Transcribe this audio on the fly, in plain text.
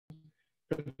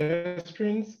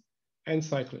pedestrians and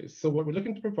cyclists. So what we're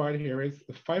looking to provide here is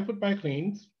the 5-foot bike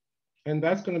lanes, and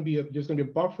that's going to be there's going to be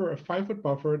a buffer, a 5-foot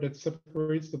buffer that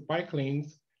separates the bike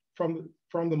lanes from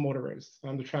the motorists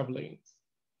on the travel lanes.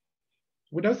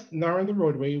 With us narrowing the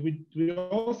roadway, we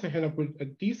also end up with a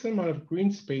decent amount of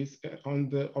green space on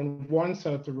one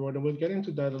side of the road, and we'll get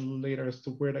into that a little later as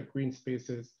to where that green space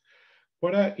is.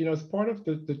 But as part of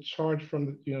the charge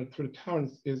from the to the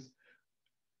towns is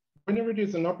whenever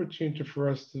there's an opportunity for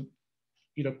us to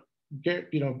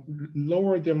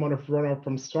lower the amount of runoff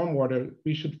from stormwater,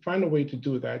 we should find a way to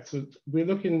do that. So we're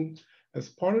looking as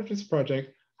part of this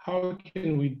project, how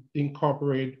can we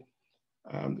incorporate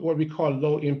what we call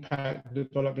low impact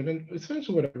development? And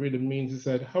essentially what it really means is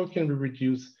that how can we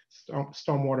reduce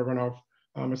stormwater runoff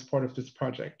as part of this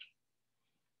project?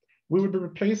 We will be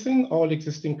replacing all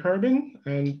existing curbing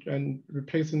and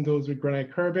replacing those with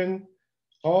granite curbing.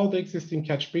 All the existing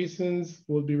catch basins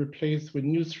will be replaced with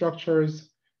new structures.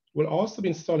 We'll also be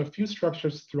installing a few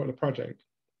structures throughout the project.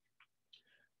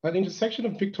 At the intersection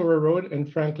of Victoria Road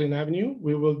and Franklin Avenue,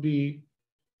 we will be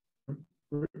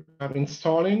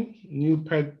installing new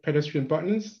pedestrian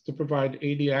buttons to provide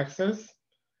AD access.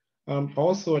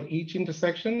 Also at each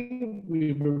intersection,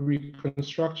 we will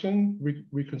reconstructing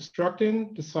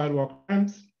the sidewalk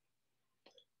ramps.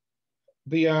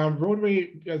 The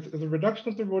roadway, as a reduction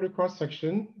of the roadway cross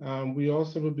section, we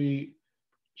also will be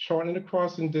shortening the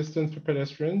crossing distance for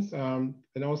pedestrians.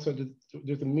 And also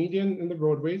there's a median in the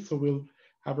roadway, so we'll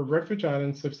have a refuge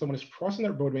island. So if someone is crossing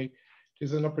that roadway,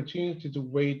 there's an opportunity to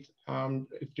wait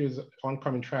if there's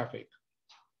oncoming traffic.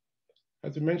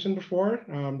 As we mentioned before,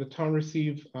 the town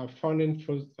received funding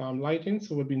for lighting,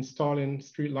 so we'll be installing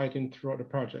street lighting throughout the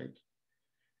project.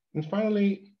 And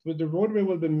finally, the roadway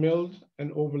will be milled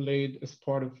and overlaid as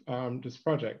part of this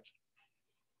project.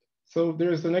 So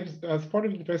there's as part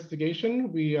of the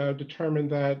investigation, we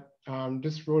determined that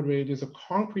this roadway, there's a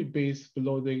concrete base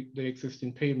below the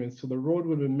existing pavement. So the road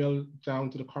will be milled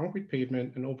down to the concrete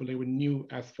pavement and overlaid with new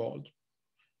asphalt.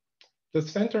 The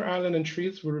center island and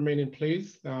trees will remain in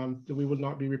place. We will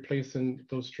not be replacing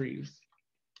those trees.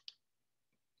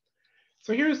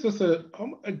 So here's just a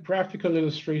graphical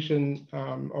illustration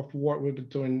of what we'll be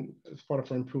doing as part of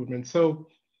our improvement. So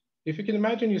if you can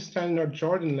imagine you're standing at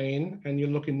Jordan Lane and you're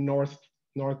looking north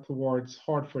towards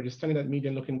Hartford, you're standing at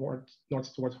median looking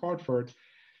north towards Hartford.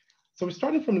 So we're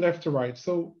starting from left to right.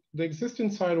 So the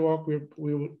existing sidewalk, where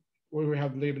we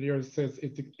have labeled here, it says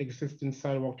it's the existing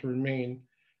sidewalk to remain.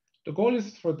 The goal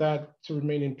is for that to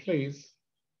remain in place.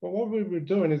 But what we're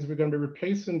doing is we're going to be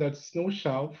replacing that snow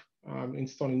shelf,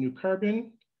 installing new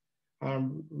curbing.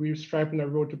 We're striping that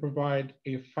road to provide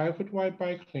a 5-foot wide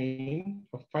bike lane,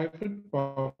 a 5-foot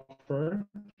buffer,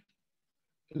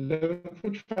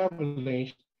 11-foot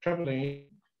travel lane.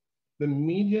 The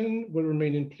median will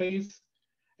remain in place,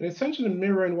 and essentially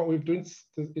mirroring what we're doing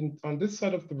on this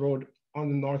side of the road on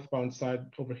the northbound side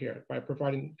over here by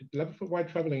providing 11-foot wide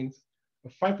travel lanes, a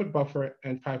 5-foot buffer,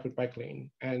 and 5-foot bike lane.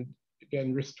 And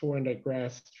again, restoring that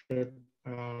grass strip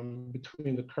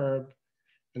between the curb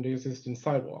and the existing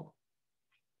sidewalk.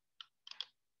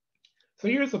 So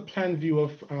here's a plan view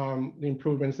of the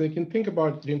improvements. So you can think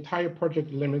about the entire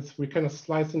project limits. We're kind of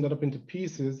slicing that up into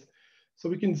pieces so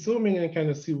we can zoom in and kind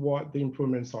of see what the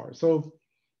improvements are. So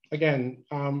again,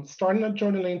 starting at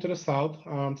Jordan Lane to the south.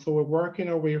 So we're working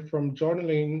our way from Jordan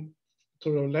Lane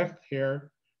to the left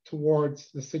here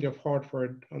towards the city of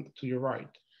Hartford to your right.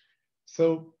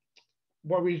 So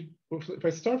if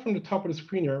I start from the top of the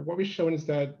screen here, what we're showing is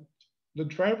that the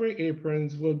driveway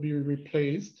aprons will be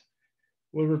replaced.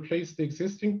 We'll replace the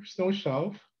existing snow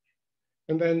shelf.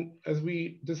 And then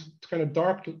this kind of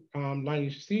dark line you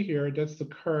see here, that's the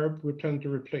curb we're planning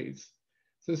to replace.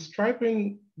 So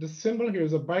striping, the symbol here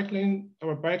is a bike lane,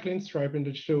 our bike lane striping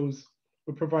that shows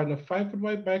we're providing a 5-foot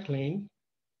wide bike lane,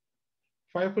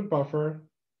 5-foot buffer,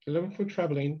 11-foot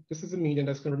travel lane. This is a median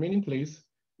that's going to remain in place.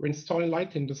 We're installing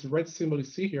lighting. This red symbol you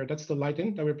see here, that's the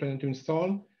lighting that we're planning to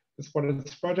install as part of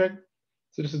this project.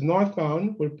 So this is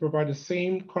northbound. We'll provide the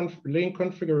same lane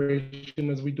configuration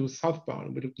as we do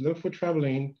southbound with a 11-foot travel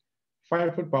lane,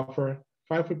 5-foot buffer,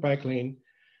 5-foot bike lane.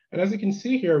 And as you can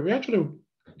see here, we actually,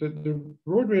 the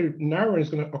roadway narrowing is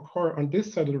going to occur on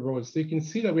this side of the road. So you can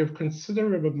see that we have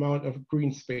considerable amount of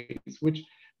green space, which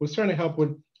will certainly help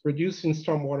with reducing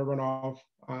stormwater runoff,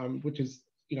 which is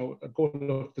a goal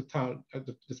of the town,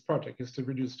 this project is to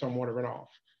reduce stormwater runoff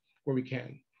where we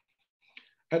can.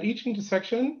 At each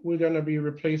intersection, we're going to be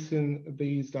replacing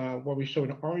these, what we show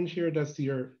in orange here, that's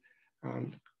your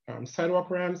sidewalk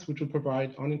ramps, which will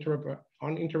provide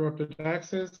uninterrupted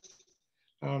access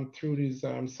through these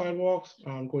sidewalks,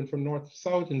 going from north to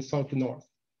south and south to north.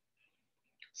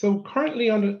 So currently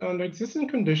under existing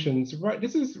conditions, right,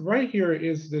 this is right here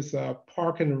is this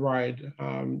park and ride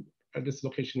at this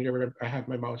location here where I have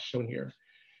my mouse shown here.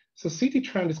 So CT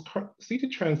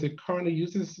Transit currently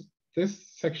uses this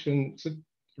section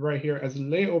right here as a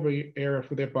layover area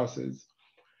for their buses.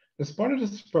 As part of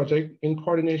this project, in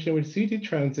coordination with CT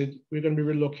Transit, we're going to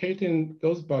be relocating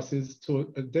those buses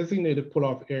to a designated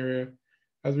pull-off area,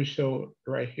 as we show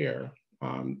right here,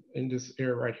 in this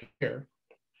area right here.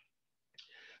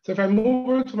 So if I move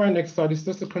over to my next slide, it's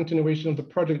just a continuation of the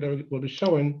project that we'll be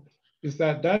showing, is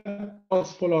that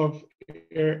bus pull-off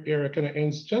area kind of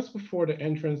ends just before the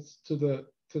entrance to the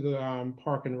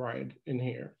park and ride in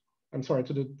here. I'm sorry,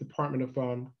 to the Department of,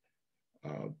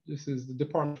 this is the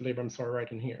Department of Labor, I'm sorry,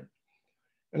 right in here.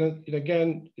 And then,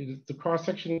 again, the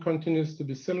cross-section continues to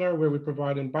be similar, where we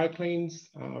provide in bike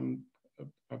lanes,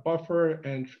 a buffer,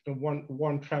 and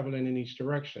one travel lane in each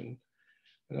direction.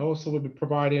 And also we'll be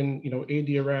providing,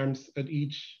 AD ramps at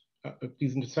each of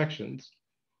these intersections.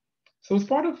 So as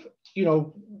part of,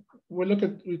 I've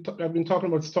been talking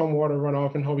about stormwater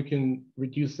runoff and how we can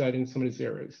reduce that in some of these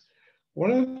areas.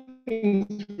 One of the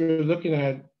things we're looking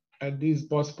at these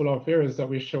bus pull-off areas that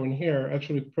we're showing here,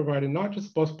 actually providing not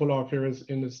just bus pull-off areas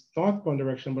in the northbound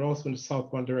direction, but also in the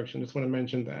southbound direction. Just want to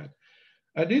mention that.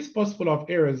 At these bus pull-off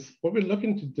areas, what we're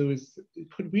looking to do is,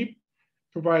 could we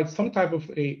provide some type of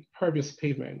a pervious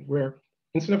pavement where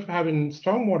instead of having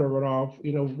stormwater runoff,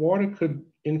 water could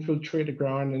infiltrate the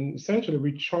ground and essentially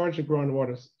recharge the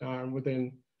groundwater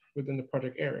within the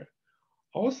project area.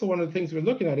 Also, one of the things we're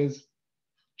looking at is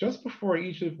just before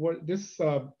each of what this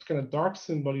kind of dark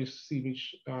symbol you see me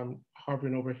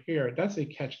hovering over here, that's a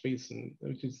catch basin,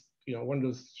 which is one of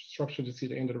those structures you see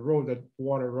at the end of the road that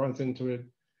water runs into it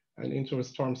and into a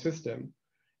storm system.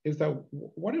 Is that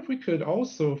what if we could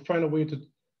also find a way to,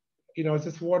 as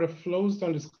this water flows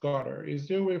down this gutter, is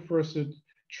there a way for us to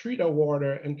treat our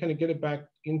water and kind of get it back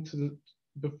into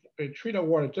treat our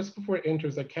water just before it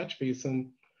enters the catch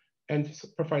basin and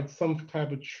provide some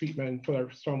type of treatment for our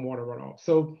stormwater runoff?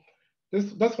 So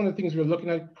that's one of the things we're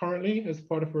looking at currently as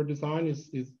part of our design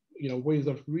is ways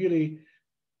of really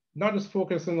not just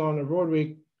focusing on a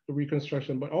roadway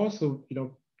reconstruction, but also,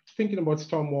 thinking about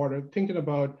stormwater, thinking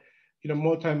about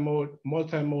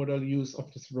multimodal use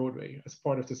of this roadway as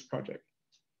part of this project.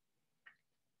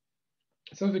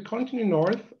 So as we continue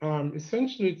north,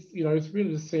 essentially, it's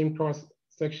really the same cross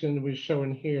section we're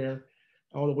showing here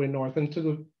all the way north. And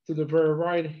to the very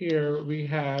right here, we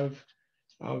have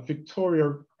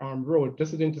Victoria Road.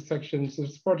 This is the intersection. So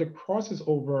this project crosses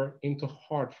over into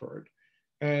Hartford.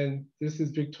 And this is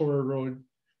Victoria Road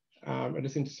at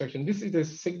this intersection. This is a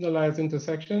signalized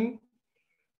intersection.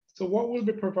 So what we'll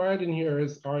be providing here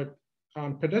is our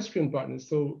pedestrian buttons.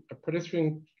 So a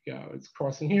pedestrian is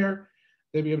crossing here.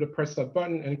 They'll be able to press that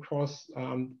button and cross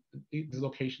these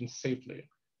locations safely.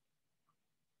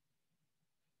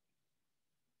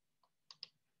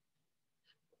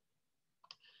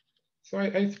 So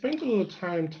I spent a little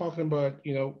time talking about,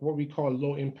 what we call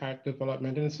low impact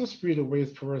development. And it's just really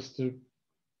ways for us to,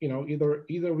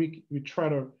 either we try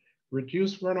to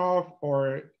reduce runoff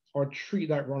or treat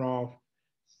that runoff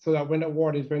so that when that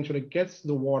water eventually gets to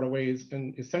the waterways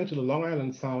and essentially Long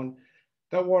Island Sound,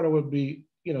 that water will be,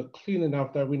 clean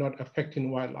enough that we're not affecting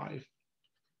wildlife.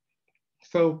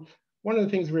 So one of the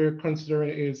things we're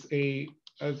considering is I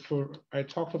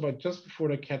talked about just before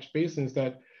the catch basins,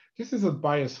 that this is a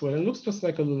bioswale. It looks just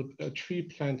like a tree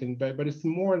planting bed, but it's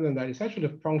more than that. It's actually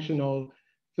a functional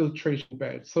filtration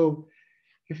bed. So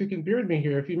if you can bear with me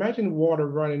here, if you imagine water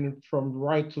running from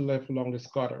right to left along this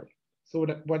gutter. So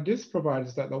what this provides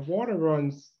is that the water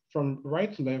runs from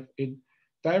right to left, it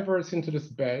diverts into this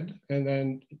bed, and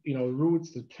then,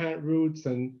 roots, the plant roots,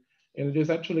 and it is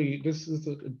actually, this is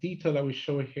a detail that we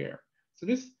show here. So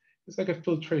this is like a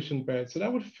filtration bed. So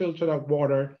that would filter that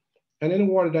water, and any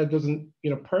water that doesn't,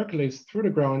 percolates through the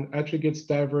ground actually gets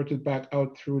diverted back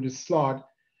out through the slot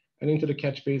and into the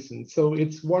catch basin. So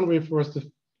it's one way for us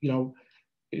to,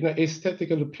 in an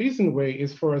aesthetically pleasing way,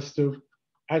 is for us to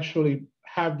actually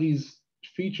have these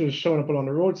features shown up along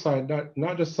the roadside,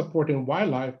 not just supporting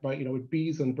wildlife, but with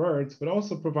bees and birds, but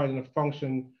also providing a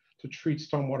function to treat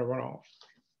stormwater runoff.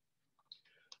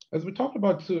 As we talked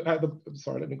about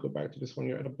sorry, let me go back to this one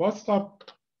here. At the bus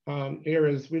stop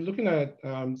areas, we're looking at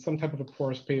some type of a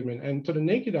porous pavement, and to the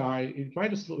naked eye, it might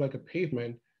just look like a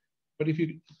pavement, but if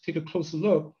you take a closer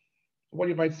look, what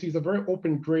you might see is a very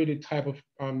open graded type of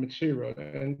material,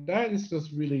 and that is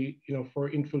just really,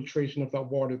 for infiltration of that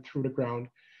water through the ground.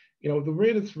 The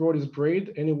way this road is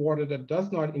graded, any water that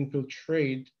does not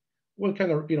infiltrate will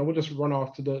kind of, will just run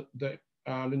off to the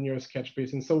nearest catch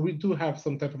basin. So we do have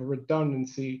some type of a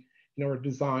redundancy, in our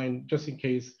design, just in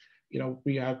case,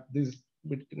 we have this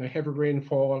with heavy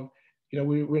rainfall,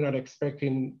 we're not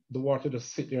expecting the water to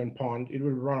sit there and pond. It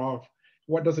will run off.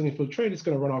 What doesn't infiltrate is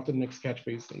going to run off to the next catch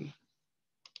basin.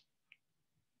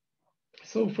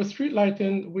 So for street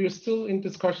lighting, we are still in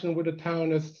discussion with the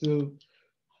town as to,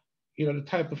 the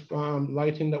type of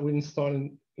lighting that we install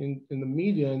in the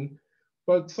median.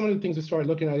 But some of the things we started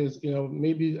looking at is,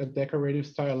 maybe a decorative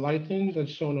style lighting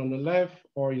that's shown on the left,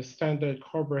 or your standard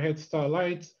cobra head style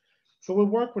lights. So we'll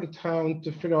work with the town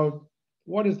to figure out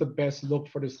what is the best look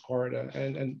for this corridor.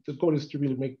 And the goal is to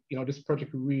really make, this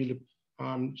project really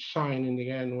shine in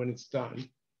the end when it's done.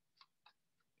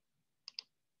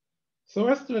 So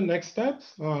as to the next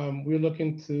steps, we're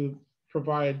looking to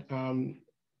provide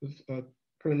a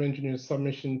preliminary engineer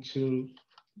submission to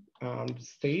the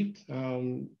state.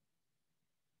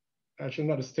 Actually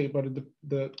not the state, but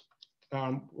the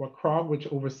CROG, which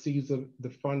oversees the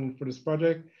funding for this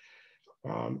project.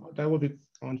 That will be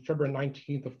on February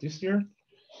 19th of this year.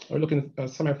 We're looking at a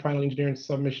semi-final engineering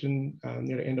submission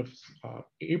near the end of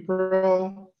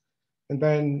April. And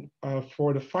then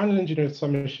for the final engineering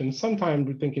submission, sometime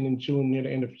we're thinking in June, near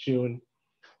the end of June.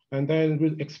 And then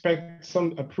we'll expect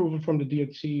some approval from the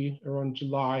DOT around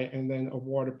July, and then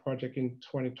award a project in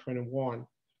 2021,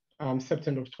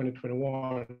 September of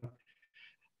 2021.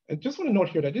 I just want to note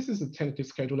here that this is a tentative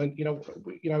schedule, and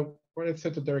what I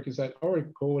said to Derek is that our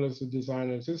goal as a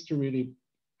designer is to really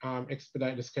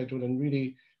expedite the schedule and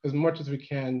really, as much as we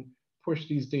can, push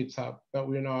these dates up. That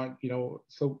we're not,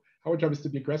 so our job is to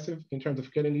be aggressive in terms of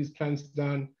getting these plans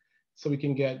done, so we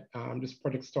can get this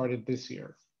project started this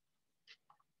year.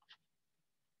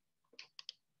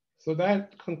 So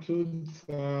that concludes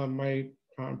my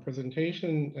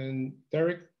presentation. And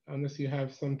Derek, unless you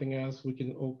have something else, we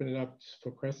can open it up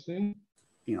for questioning.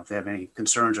 If they have any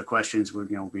concerns or questions,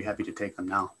 we'll be happy to take them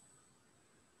now.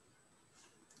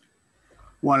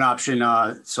 One option,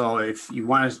 so if you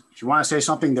want to say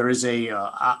something, there is a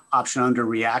option under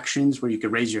reactions where you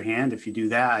could raise your hand. If you do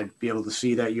that, I'd be able to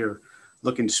see that you're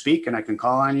looking to speak, and I can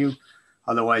call on you.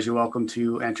 Otherwise, you're welcome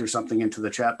to enter something into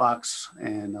the chat box,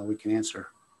 and we can answer.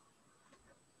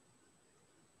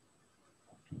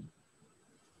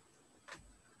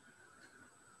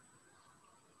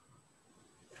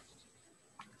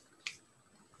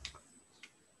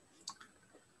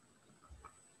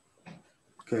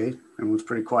 Okay, everyone's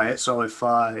pretty quiet. So if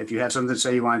you have something to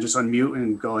say, you want to just unmute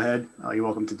and go ahead, you're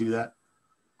welcome to do that.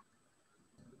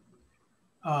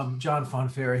 John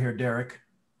Fonfera here, Derek.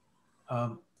 A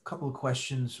couple of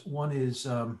questions. One is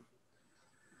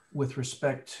with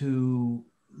respect to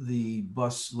the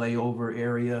bus layover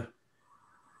area.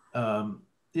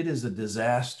 It is a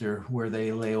disaster where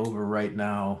they lay over right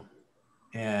now,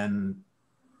 and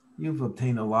you've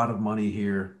obtained a lot of money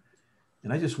here.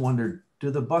 And I just wondered, do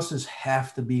the buses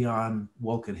have to be on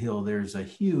Wolcott Hill? There's a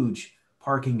huge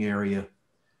parking area,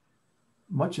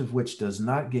 much of which does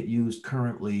not get used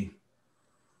currently.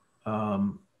 That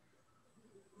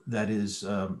is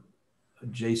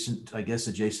adjacent, I guess,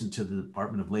 adjacent to the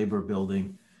Department of Labor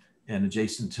building and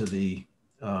adjacent to the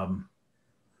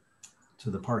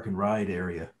park and ride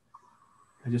area.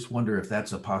 I just wonder if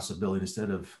that's a possibility instead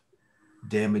of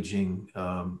damaging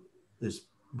this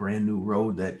brand new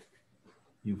road that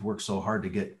you've worked so hard to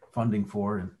get funding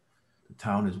for, and the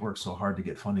town has worked so hard to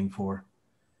get funding for.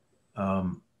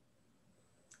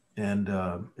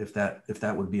 If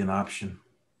that would be an option.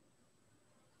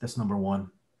 That's number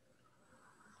one.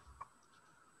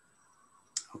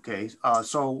 Okay,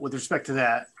 so with respect to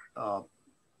that,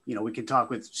 we can talk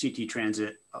with CT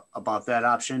Transit about that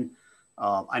option.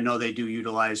 I know they do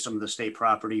utilize some of the state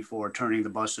property for turning the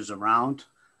buses around.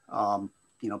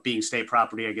 Being state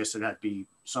property, I guess there'd have to be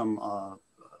some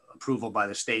approval by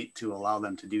the state to allow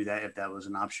them to do that if that was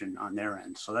an option on their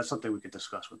end. So that's something we could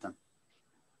discuss with them.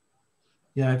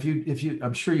 Yeah, if you,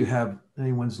 I'm sure you have,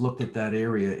 anyone's looked at that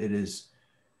area.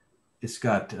 It's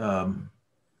got,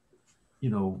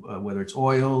 whether it's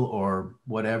oil or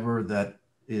whatever that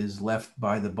is left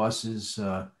by the buses.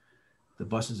 The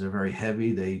buses are very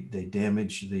heavy. They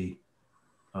damage the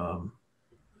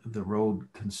road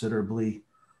considerably.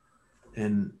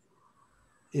 And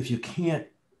if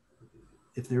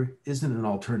there isn't an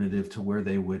alternative to where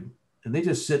they would, and they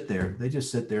just sit there.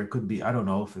 It could be, I don't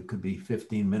know if it could be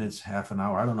 15 minutes, half an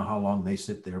hour. I don't know how long they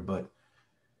sit there, but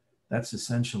that's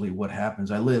essentially what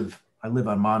happens. I live on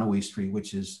Monowee Street,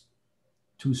 which is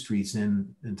 2 streets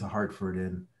into Hartford.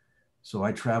 And so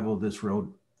I travel this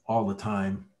road all the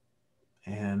time.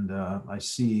 And I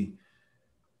see,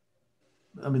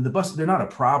 the buses, they're not a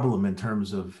problem in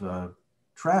terms of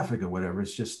traffic or whatever.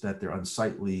 It's just that they're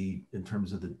unsightly in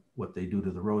terms of what they do to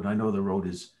the road. I know the road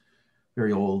is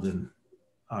very old, and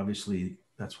obviously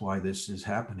that's why this is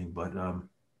happening. But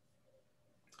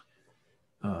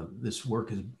this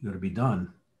work is going to be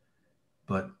done.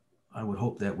 But I would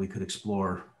hope that we could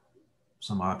explore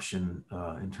some option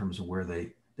in terms of where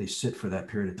they sit for that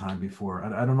period of time before.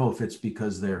 I don't know if it's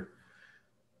because they're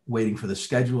waiting for the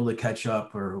schedule to catch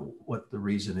up or what the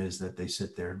reason is that they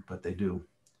sit there, but they do.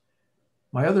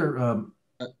 My other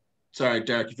sorry,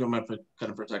 Derek, if you don't mind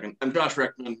for a second. I'm Josh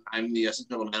Rickman. I'm the Assistant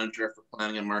General Manager for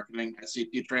Planning and Marketing at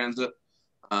CT Transit.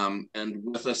 And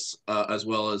with us, as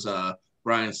well as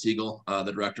Brian Siegel,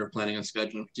 the Director of Planning and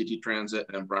Scheduling for CT Transit,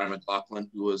 and Brian McLaughlin,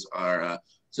 who is our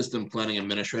System Planning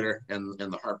Administrator in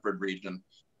the Hartford region.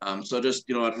 So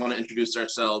just, I want to introduce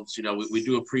ourselves. We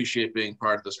do appreciate being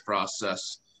part of this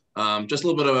process. Just a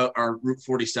little bit about our Route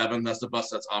 47. That's the bus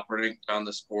that's operating down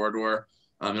this corridor.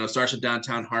 It starts at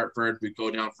downtown Hartford. We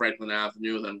go down Franklin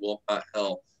Avenue, then Wolcott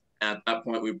Hill. And at that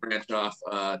point, we branch off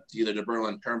to either the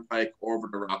Berlin Turnpike or over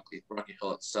to Rocky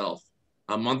Hill itself.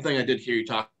 One thing I did hear you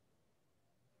talk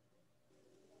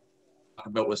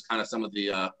about was kind of some of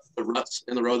the ruts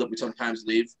in the road that we sometimes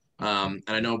leave. And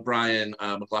I know Brian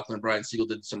McLaughlin and Brian Siegel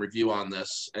did some review on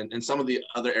this. And in some of the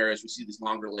other areas, we see these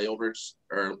longer layovers,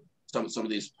 or some of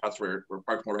these spots where we're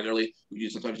parked more regularly. We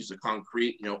sometimes use a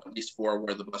concrete, at least for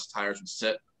where the bus tires would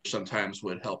sit, which sometimes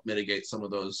would help mitigate some of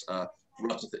those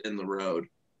ruts in the road.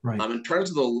 Right. In terms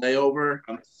of the layover,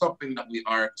 something that we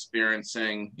are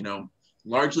experiencing,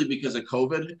 largely because of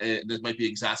COVID. This might be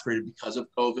exacerbated because of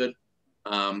COVID.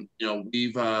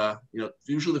 We've,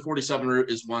 usually the 47 route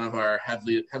is one of our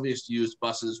heaviest used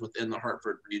buses within the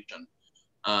Hartford region.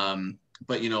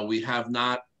 But, we have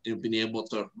not been able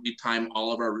to retime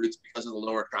all of our routes because of the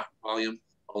lower traffic volume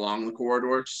along the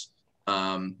corridors.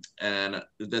 And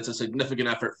that's a significant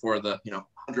effort for the,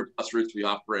 100 plus routes we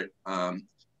operate.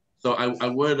 So I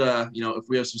would, if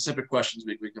we have specific questions,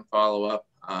 we can follow up.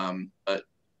 But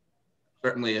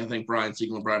certainly, I think Brian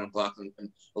Siegel and Brian McLaughlin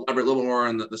can elaborate a little more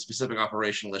on the specific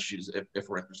operational issues if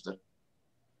we're interested.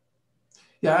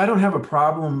 Yeah, I don't have a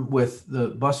problem with the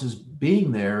buses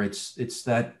being there. It's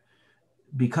that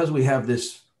because we have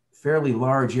this fairly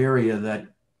large area that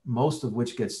most of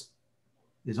which is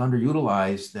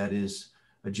underutilized, that is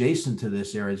adjacent to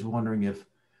this area, is wondering if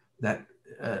that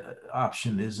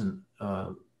option isn't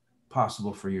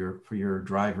possible for your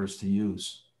drivers to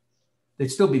use. They'd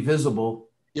still be visible.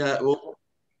 Yeah,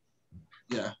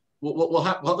 we'll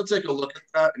have to take a look at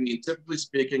that. I mean, typically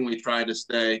speaking, we try to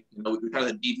stay, we try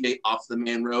to deviate off the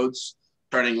main roads,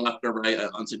 turning left or right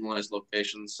at unsignalized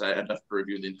locations. I'd have to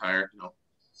review the entire,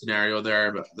 scenario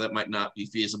there, but that might not be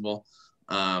feasible.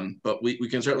 But we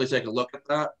can certainly take a look at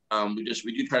that.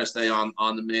 We do try to stay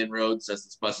on the main roads as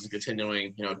this bus is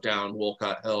continuing, down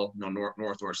Wolcott Hill,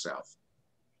 north or south.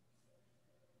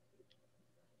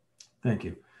 Thank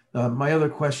you. My other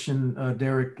question,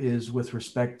 Derek, is with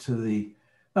respect to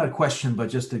not a question, but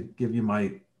just to give you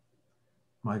my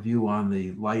view on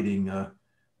the lighting.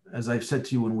 As I've said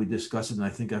to you when we discussed it, and I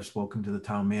think I've spoken to the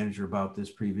town manager about this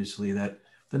previously, that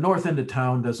the north end of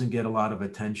town doesn't get a lot of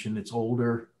attention. It's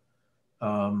older.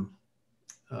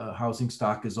 Housing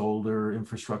stock is older.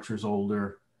 Infrastructure is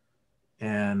older.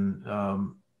 And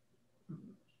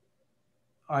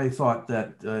I thought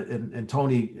that, and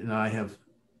Tony and I have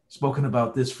spoken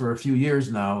about this for a few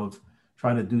years now, of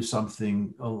trying to do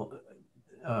something.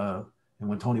 And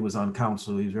when Tony was on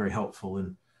council, he was very helpful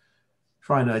in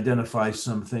trying to identify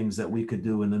some things that we could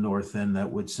do in the north end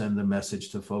that would send a message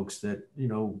to folks that,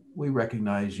 we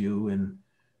recognize you and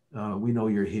we know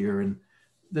you're here. And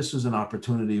this was an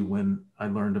opportunity when I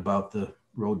learned about the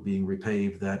road being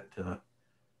repaved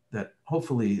that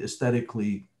hopefully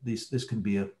aesthetically this can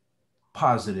be a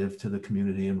positive to the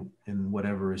community and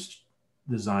whatever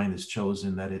design is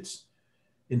chosen, that it's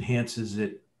enhances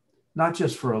it, not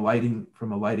just from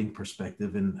a lighting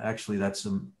perspective, and actually that's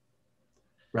a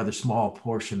rather small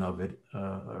portion of it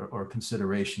or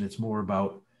consideration. It's more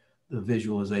about the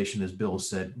visualization, as Bill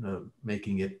said,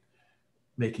 making it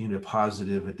a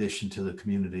positive addition to the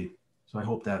community. So I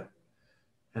hope that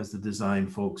as the design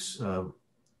folks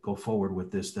go forward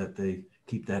with this, that they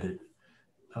keep that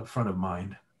at front of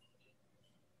mind.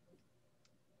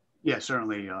 Yeah,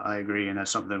 certainly, I agree, and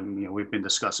that's something we've been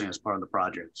discussing as part of the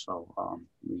project. So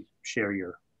we share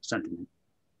your sentiment.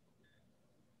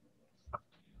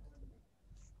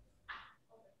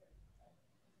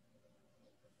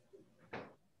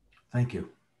 Thank you.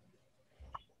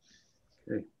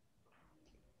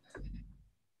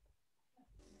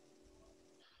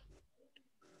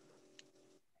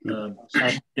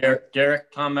 Okay.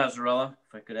 Derek, Tom Mazzarella,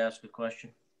 if I could ask a question.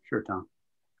 Sure, Tom.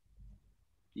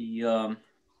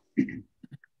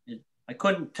 I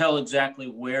couldn't tell exactly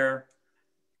where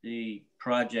the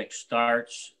project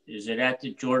starts, is it at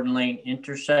the Jordan Lane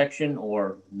intersection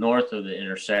or north of the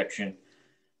intersection?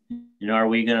 You know, are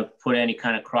we going to put any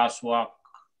kind of crosswalk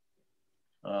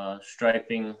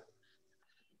striping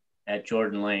at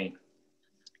Jordan Lane?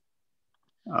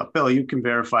 Bill, you can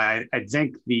verify. I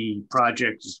think the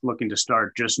project is looking to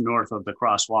start just north of the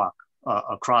crosswalk,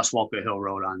 across Wolcott Hill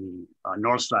Road on the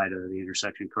north side of the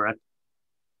intersection, correct?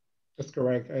 That's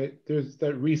correct. There's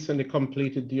that recently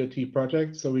completed DOT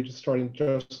project, so we're just starting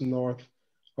just north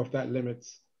of that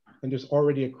limits. And there's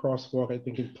already a crosswalk, I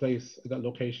think, in place at that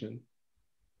location.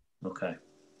 Okay.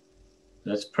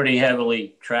 That's pretty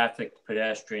heavily trafficked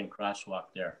pedestrian crosswalk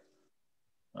there.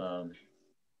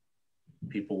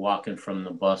 People walking from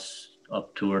the bus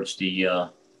up towards the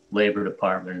labor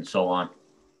department and so on.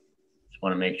 Just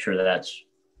want to make sure that that's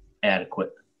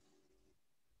adequate.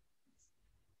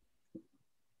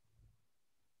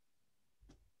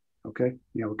 Okay,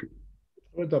 yeah, we could.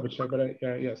 We'll double check, but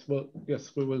yes,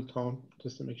 we will, Tom,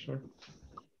 just to make sure.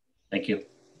 Thank you.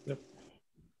 Yep.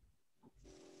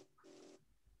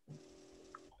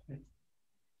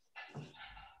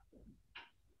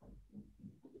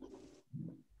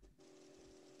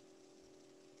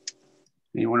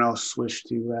 Anyone else wish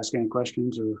to ask any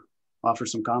questions or offer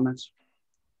some comments?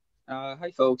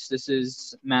 Hi, folks. This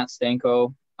is Matt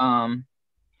Stanko.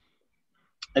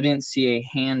 I didn't see a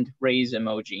hand raise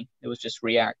emoji. It was just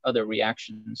other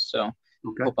reactions. So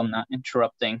okay. Hope I'm not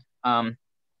interrupting. But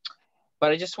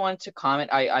I just wanted to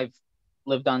comment. I've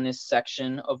lived on this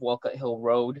section of Wolcott Hill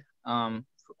Road for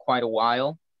quite a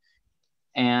while.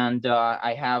 And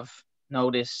I have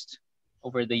noticed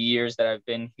over the years that I've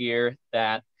been here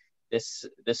that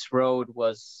this road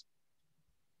was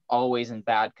always in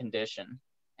bad condition.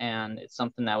 And it's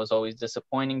something that was always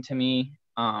disappointing to me.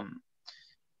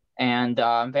 And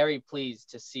I'm very pleased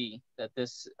to see that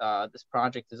this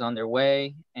project is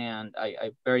underway, and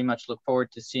I very much look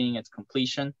forward to seeing its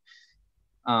completion.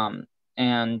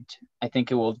 And I think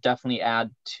it will definitely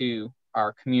add to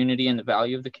our community and the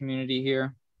value of the community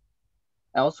here.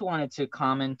 I also wanted to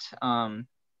comment, I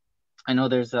know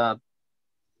there's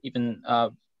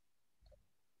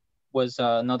was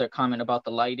another comment about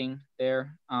the lighting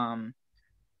there.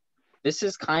 This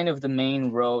is kind of the main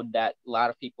road that a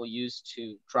lot of people use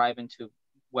to drive into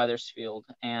Wethersfield,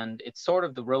 and it's sort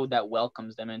of the road that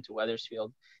welcomes them into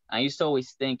Wethersfield. I used to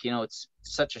always think, you know, it's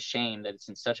such a shame that it's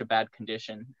in such a bad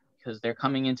condition because they're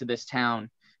coming into this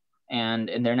town and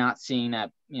they're not seeing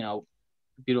that, you know,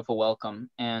 beautiful welcome.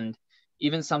 And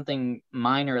even something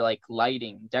minor like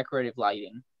lighting, decorative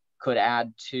lighting, could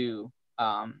add to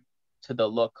the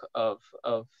look of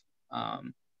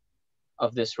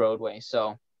this roadway.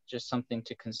 So just something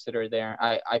to consider there.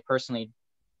 I personally,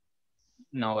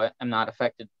 I'm not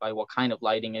affected by what kind of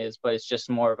lighting it is, but it's just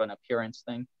more of an appearance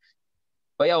thing.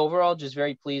 But yeah, overall, just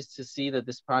very pleased to see that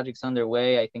this project's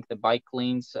underway. I think the bike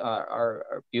lanes are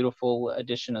a beautiful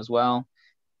addition as well.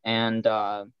 And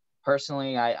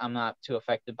personally, I'm not too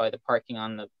affected by the parking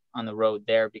on the road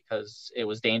there because it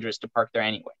was dangerous to park there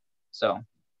anyway. So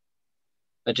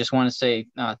I just want to say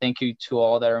thank you to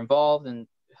all that are involved and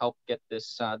help get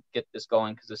this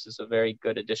going, because this is a very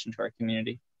good addition to our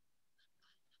community.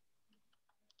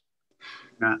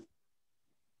 Matt.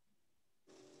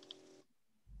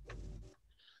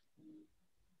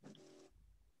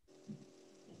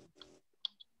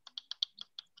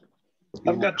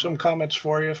 I've got some comments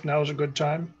for you if now is a good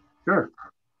time. Sure.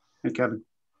 Hey, Kevin.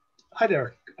 Hi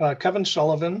there. Kevin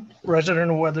Sullivan, resident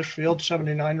of Wethersfield,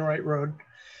 79 Wright Road.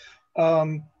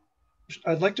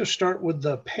 I'd like to start with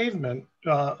the pavement.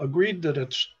 Agreed that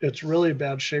it's really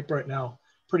bad shape right now.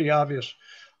 Pretty obvious.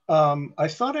 I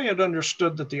thought I had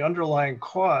understood that the underlying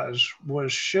cause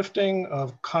was shifting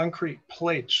of concrete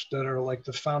plates that are like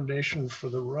the foundation for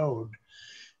the road.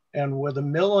 And with a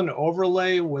mill and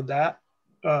overlay, would that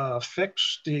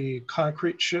fix the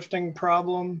concrete shifting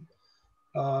problem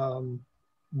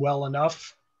well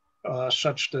enough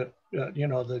such that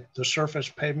the surface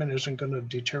pavement isn't going to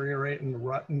deteriorate and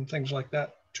rut and things like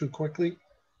that too quickly?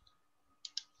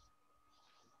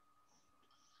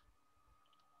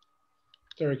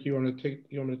 Derek, you want to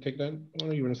take that one,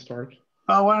 or you want to start?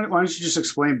 Why don't you just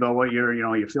explain, Bill, what your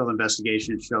field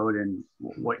investigation showed and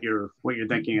what you're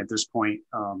thinking at this point?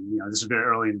 This is very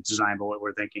early in the design, but what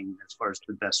we're thinking as far as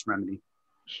the best remedy.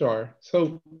 Sure.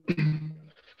 So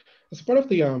as part of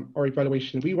the our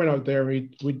evaluation, we went out there, we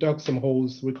dug some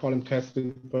holes. We call them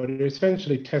tested, but they're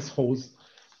essentially test holes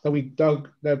that we dug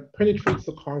that penetrates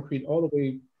the concrete all the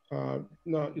way,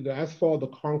 the asphalt, the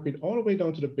concrete, all the way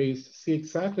down to the base to see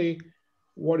exactly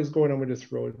what is going on with this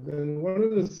road. And one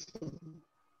of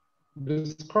the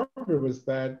discovery was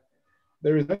that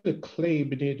there is actually clay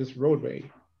beneath this roadway.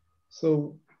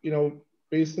 So,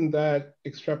 based on that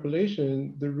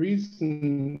extrapolation, the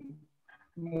reason,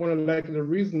 more than likely the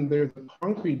reason there's a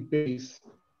concrete base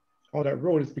on that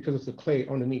road is because of the clay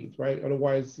underneath, right?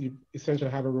 Otherwise, you essentially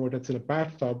have a road that's in a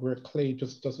bathtub where clay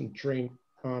just doesn't drain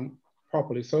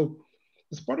properly. So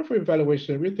as part of our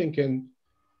evaluation, we're thinking,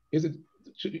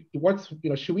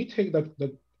 should we take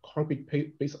the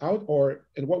concrete base out,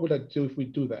 and what would that do if we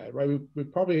do that, right? We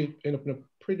probably end up in a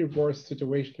pretty worse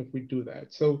situation if we do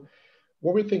that. So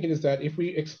what we're thinking is that if we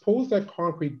expose that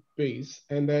concrete base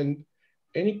and then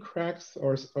any cracks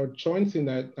or joints in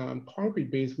that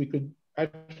concrete base, we could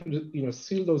actually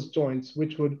seal those joints,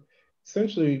 which would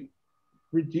essentially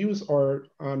reduce or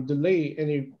delay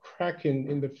any cracking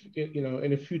in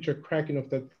any future cracking of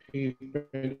that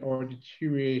pavement or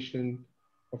deterioration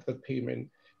of the pavement.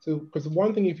 So, because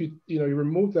one thing, if you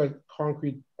remove that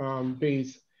concrete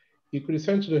base, you could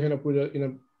essentially end up with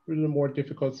a really more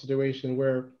difficult situation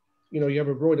where you have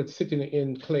a road that's sitting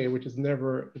in clay, which is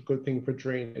never a good thing for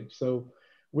drainage. So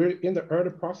we're in the early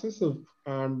process of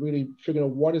really figuring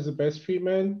out what is the best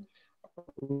treatment.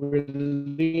 We're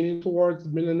leaning towards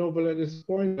Milanoval at this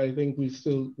point. I think we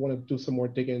still want to do some more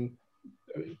digging,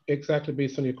 exactly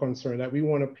based on your concern that we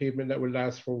want a pavement that will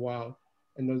last for a while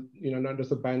and not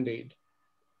just a Band-Aid.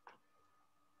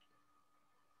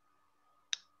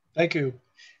 Thank you.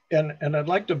 And I'd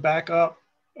like to back up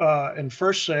and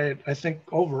first say, I think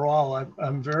overall,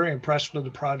 I'm very impressed with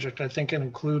the project. I think it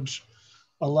includes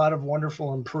a lot of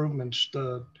wonderful improvements,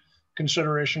 the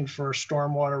consideration for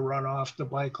stormwater runoff, the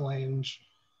bike lanes,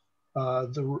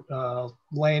 the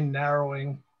lane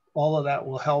narrowing, all of that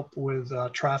will help with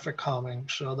traffic calming.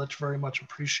 So that's very much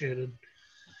appreciated.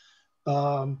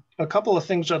 A couple of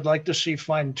things I'd like to see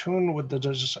fine-tuned with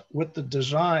the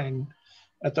design.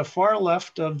 At the far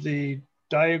left of the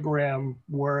diagram,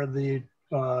 where the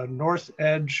north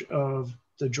edge of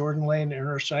the Jordan Lane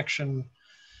intersection,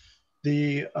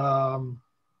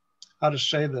 how to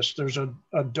say this, there's a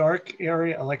dark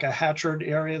area, like a hatchered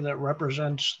area that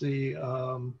represents the,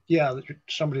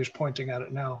 somebody's pointing at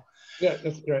it now. Yeah,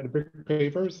 that's right, the brick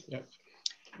pavers, yeah.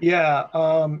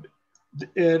 Yeah,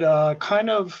 it kind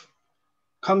of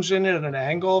comes in at an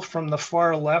angle from the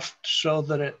far left so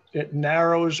that it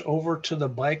narrows over to the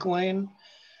bike lane.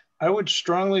 I would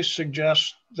strongly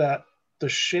suggest that the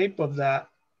shape of that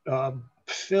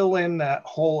fill in that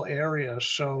whole area.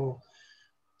 So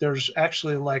there's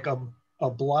actually like a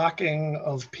blocking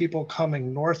of people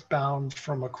coming northbound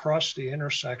from across the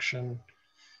intersection.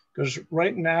 Because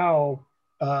right now,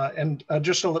 and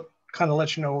just to kind of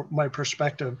let you know my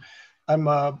perspective, I'm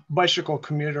a bicycle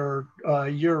commuter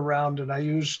year round, and I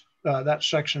use that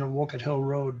section of Wolcott Hill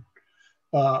Road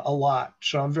a lot.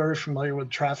 So I'm very familiar with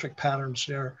traffic patterns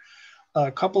there.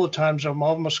 A couple of times I've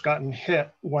almost gotten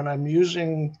hit when I'm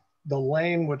using the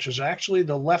lane, which is actually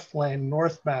the left lane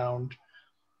northbound,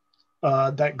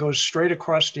 that goes straight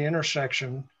across the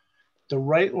intersection. The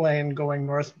right lane going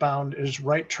northbound is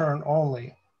right turn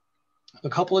only. A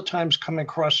couple of times coming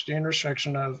across the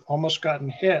intersection, I've almost gotten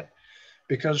hit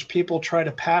because people try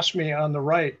to pass me on the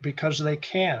right because they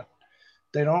can't.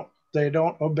 They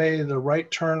don't obey the right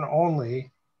turn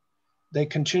only. They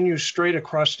continue straight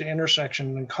across the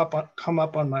intersection and come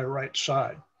up on my right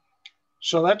side.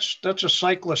 So that's a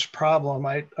cyclist problem.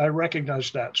 I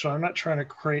recognize that. So I'm not trying to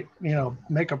create,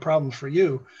 make a problem for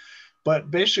you.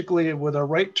 But basically with a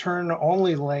right turn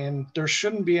only lane, there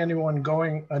shouldn't be a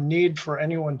need for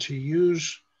anyone to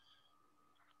use.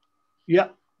 Yeah,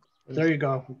 there you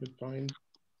go.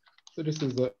 So this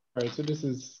is all right. So this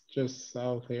is just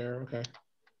south here. Okay.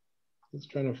 Just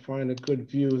trying to find a good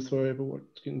view so everyone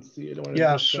can see it.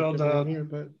 Yeah. So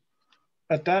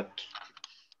at that.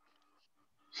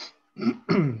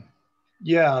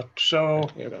 Yeah. So.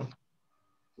 Here we go.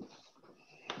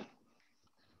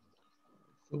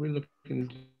 So we're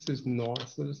looking. This is north.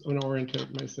 So just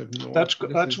orientate myself north.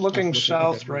 That's looking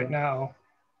south right now.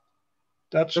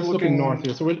 That's looking north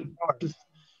here. So we're north.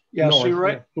 Yeah. North, see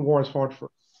right towards Hartford.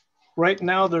 Right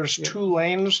now, there's 2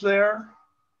 lanes there.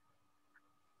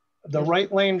 The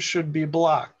right lane should be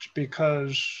blocked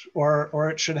because, or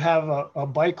it should have a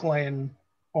bike lane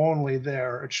only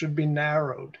there. It should be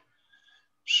narrowed.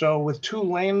 So with 2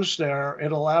 lanes there,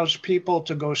 it allows people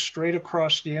to go straight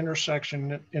across the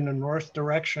intersection in a north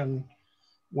direction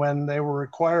when they were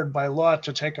required by law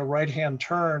to take a right-hand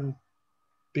turn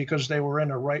because they were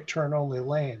in a right turn only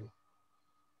lane.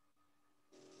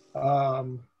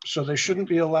 So they shouldn't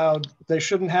be allowed, they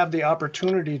shouldn't have the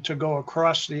opportunity to go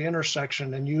across the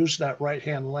intersection and use that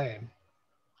right-hand lane.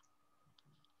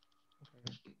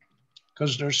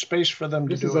 Because there's space for them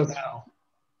to do it now.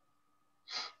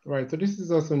 Right, so this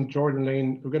is us on Jordan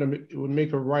Lane. We'll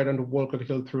make a right on the Wolcott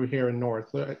Hill through here in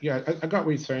north. Yeah, I got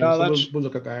what you're saying. No, So we'll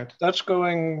look at that. That's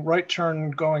going right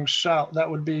turn going south. That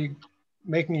would be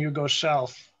making you go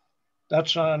south.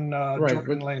 That's on Right,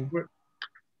 Jordan Lane.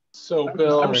 So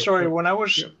Bill, I'm sorry, when I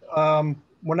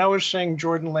was saying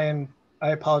Jordan Lane, I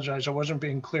apologize, I wasn't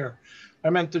being clear. I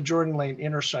meant the Jordan Lane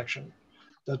intersection.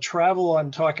 The travel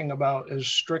I'm talking about is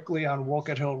strictly on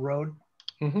Wolcott Hill Road.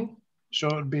 Mm-hmm. So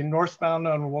it would be northbound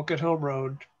on Wolcott Hill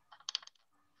Road.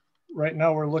 Right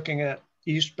now we're looking at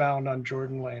eastbound on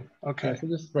Jordan Lane. Okay. Yeah,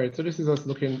 so this is us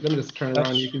looking. Let me just turn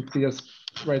around. You can see us.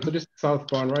 Right, so this is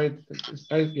southbound, right?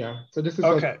 Yeah. So this is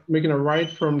us making a right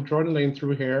from Jordan Lane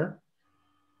through here,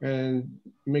 and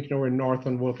making our way north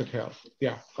on Wolcott Hill.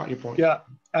 Yeah, got your point. Yeah,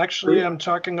 actually, I'm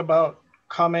talking about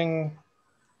coming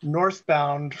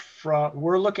northbound from.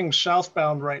 We're looking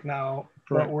southbound right now.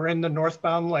 Correct. But we're in the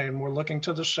northbound lane. We're looking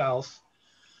to the south.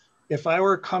 If I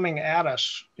were coming at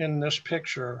us in this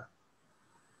picture,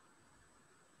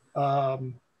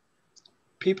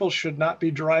 people should not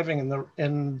be driving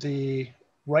in the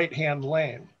right-hand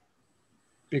lane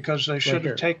because they should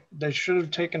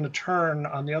have taken a turn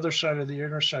on the other side of the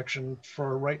intersection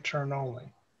for a right turn only.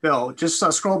 Bill, just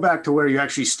scroll back to where you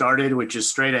actually started, which is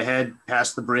straight ahead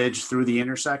past the bridge through the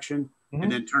intersection, and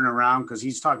then turn around because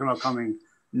he's talking about coming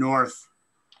north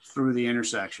through the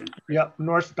intersection. Yep,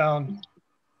 northbound.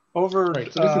 Over,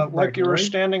 like you were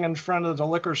standing in front of the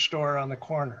liquor store on the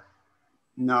corner.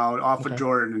 No, off of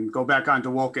Jordan, and go back onto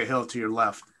Wolcott Hill to your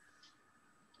left.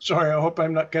 Sorry, I hope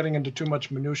I'm not getting into too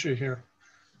much minutia here.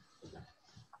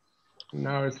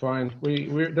 No, it's fine.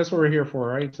 That's what we're here for,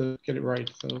 right? To get it right.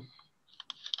 So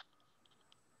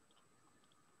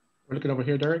we're looking over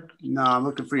here, Derek. No, I'm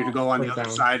looking for you to go on the other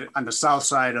side, on the south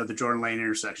side of the Jordan Lane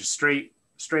intersection, straight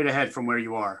ahead from where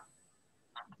you are.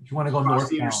 You want to go north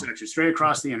the intersection, straight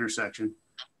across the intersection.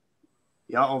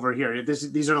 Yeah, over here.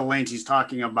 These are the lanes he's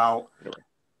talking about.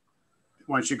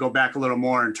 Once you go back a little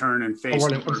more and turn and face.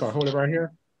 I'm sorry, hold it right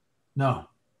here. No.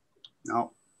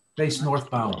 Face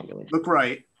northbound. Look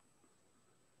right.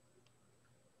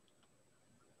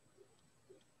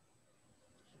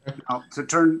 No, so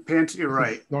pan to your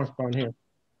right. Northbound here.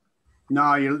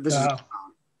 No, this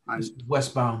is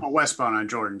westbound. Westbound on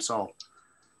Jordan. So.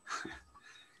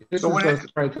 This is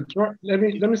right. Let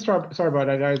me start. Sorry about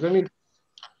that, guys. Let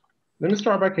me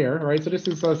start back here. Right. So this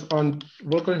is us on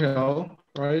Wolcott Hill.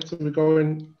 Right. So we're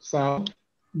going south.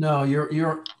 No, you're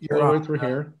all the way through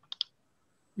here.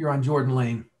 You're on Jordan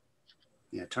Lane.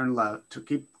 Yeah, turn left. To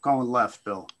keep going left,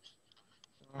 Bill.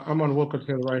 I'm on Wolcott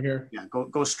Hill right here. Yeah,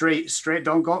 go straight.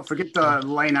 Don't go. Forget the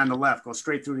lane on the left. Go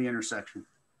straight through the intersection.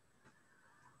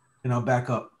 And I'll back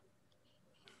up.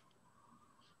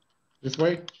 This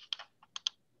way.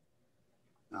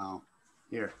 No,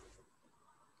 here.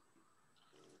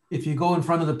 If you go in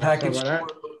front of the package store,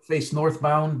 face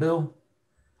northbound, Bill,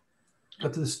 go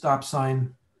to the stop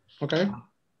sign. Okay.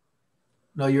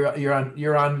 No, you're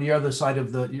on the other side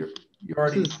of the. You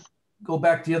already go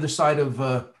back to the other side of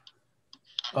the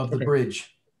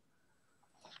bridge.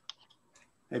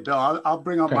 Hey, Bill, I'll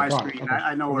bring up my screen. Okay.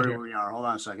 I know where we are. Hold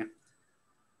on a second.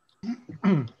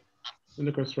 The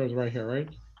liquor store is right here, right?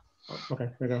 Okay,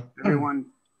 there you go. Everyone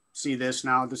see this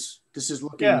now? This is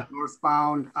looking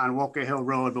northbound on Wolcott Hill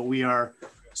Road, but we are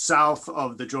south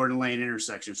of the Jordan Lane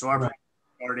intersection. So our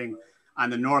starting on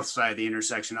the north side of the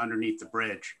intersection underneath the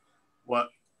bridge. What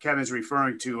Kevin's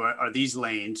referring to are these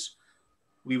lanes.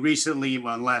 We recently,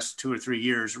 well, in the last 2 or 3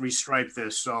 years, restriped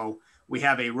this. So we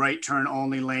have a right turn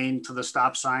only lane to the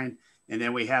stop sign, and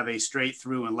then we have a straight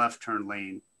through and left turn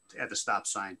lane at the stop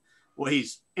sign. What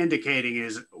he's indicating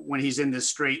is when he's in this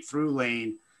straight through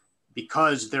lane,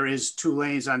 because there is 2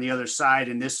 lanes on the other side,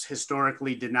 and this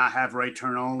historically did not have right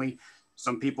turn only,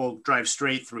 some people drive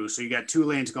straight through. So you got 2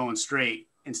 lanes going straight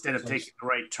instead of taking the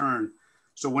right turn.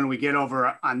 So when we get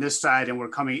over on this side and we're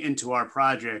coming into our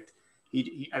project,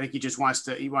 I think he just wants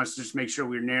to just make sure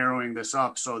we're narrowing this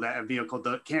up so that a vehicle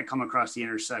can't come across the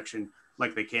intersection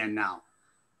like they can now.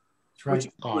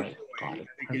 That's right. Got it.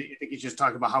 I think he's just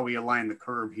talking about how we align the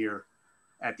curb here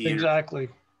at the Exactly.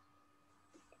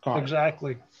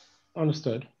 Exactly.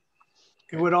 Understood.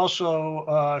 It would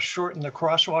also shorten the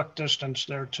crosswalk distance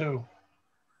there too.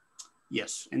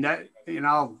 Yes, and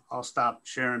I'll stop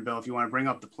sharing, Bill. If you want to bring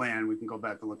up the plan, we can go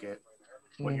back and look at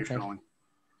what you're showing.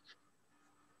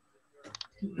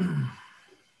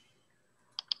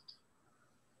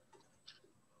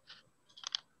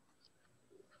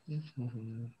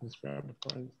 Let's grab the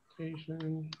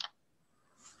presentation.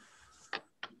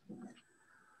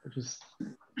 Which is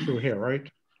through here, right?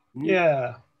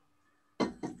 Yeah.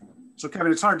 So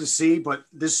Kevin, it's hard to see, but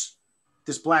this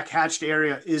this black hatched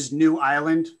area is new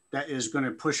island that is going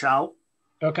to push out.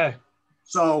 Okay.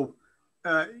 So,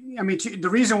 I mean, the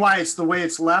reason why it's the way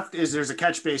it's left is there's a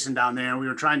catch basin down there, and we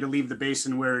were trying to leave the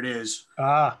basin where it is.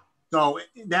 Ah. So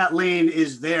that lane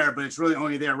is there, but it's really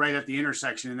only there right at the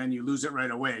intersection, and then you lose it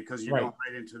right away because you're going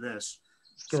right into this.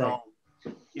 So,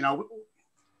 you know,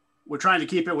 we're trying to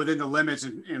keep it within the limits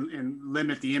and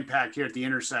limit the impact here at the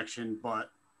intersection, but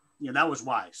you know, that was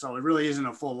why. So it really isn't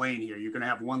a full lane here. You're going to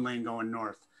have one lane going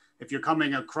north. If you're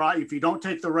coming across, if you don't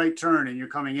take the right turn and you're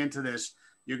coming into this,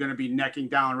 you're going to be necking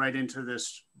down right into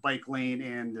this bike lane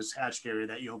and this hatched area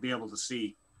that you'll be able to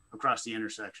see across the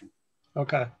intersection.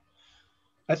 Okay.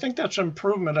 I think that's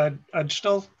improvement. I'd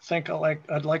still think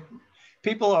I'd like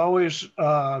people always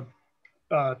try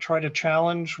to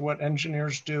challenge what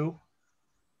engineers do.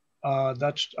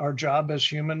 That's our job as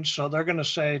humans. So they're going to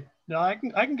say, no, I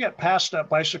can get past that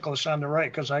bicyclist on the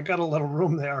right because I got a little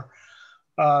room there.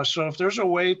 So if there's a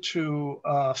way to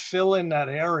fill in that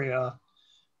area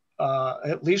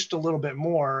at least a little bit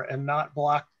more and not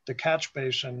block the catch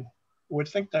basin, would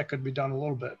think that could be done a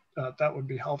little bit. That would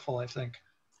be helpful, I think.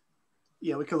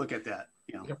 Yeah, we could look at that.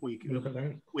 You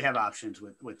know, we have options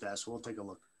with that, so we'll take a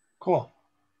look. Cool.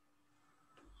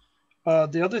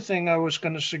 The other thing I was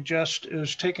going to suggest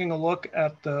is taking a look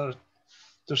at the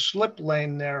slip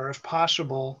lane there, if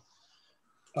possible.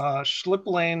 Slip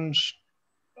lanes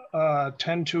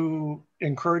tend to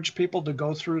encourage people to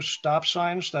go through stop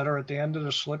signs that are at the end of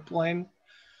the slip lane.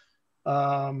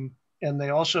 And they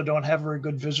also don't have very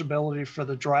good visibility for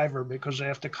the driver because they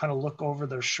have to kind of look over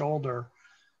their shoulder.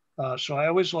 So I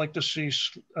always like to see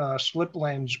slip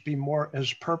lanes be more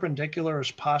as perpendicular as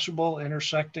possible,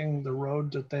 intersecting the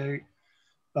road that they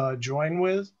join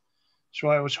with. So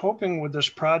I was hoping with this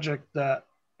project that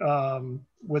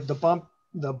with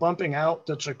the bumping out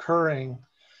that's occurring,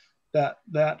 that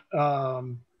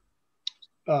the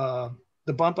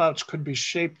bump outs could be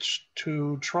shaped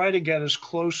to try to get as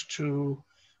close to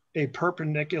a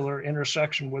perpendicular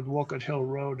intersection with Wolcott Hill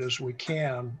Road as we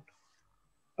can.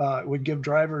 It would give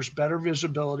drivers better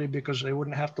visibility because they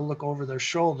wouldn't have to look over their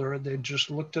shoulder. They'd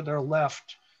just look to their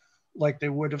left like they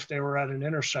would if they were at an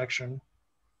intersection.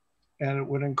 And it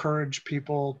would encourage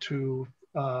people to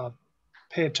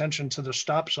pay attention to the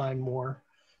stop sign more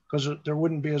because there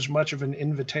wouldn't be as much of an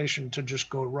invitation to just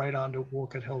go right onto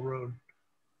Wolcott Hill Road.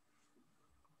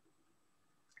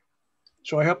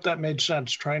 So I hope that made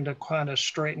sense, trying to kind of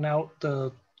straighten out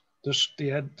the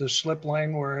slip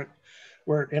lane where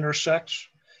it intersects.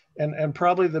 And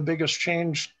probably the biggest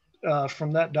change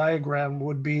from that diagram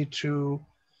would be to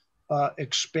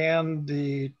expand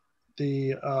the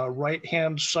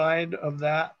right-hand side of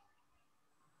that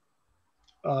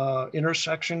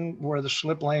intersection where the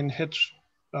slip lane hits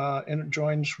and it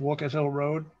joins Wolcott Hill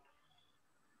Road.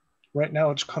 Right now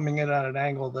it's coming in at an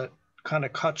angle that kind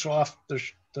of cuts off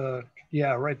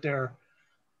yeah, right there.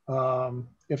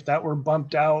 If that were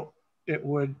bumped out, it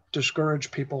would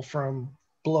discourage people from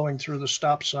blowing through the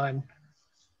stop sign.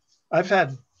 I've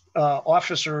had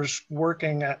officers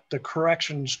working at the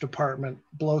corrections department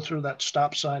blow through that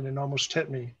stop sign and almost hit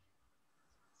me.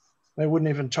 They wouldn't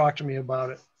even talk to me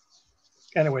about it.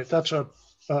 Anyway, that's a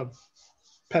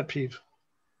pet peeve.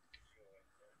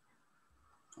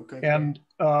 Okay. And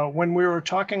when we were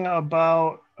talking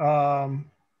about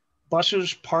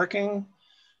buses parking,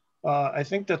 I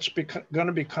think that's going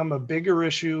to become a bigger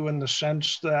issue in the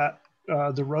sense that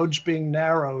the road's being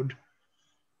narrowed.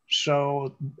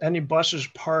 So any buses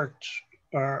parked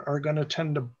are going to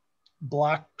tend to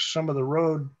block some of the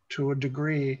road to a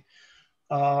degree.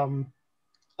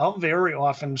 I'll very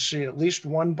often see at least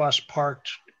one bus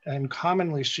parked and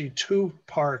commonly see two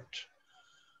parked.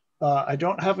 I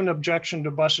don't have an objection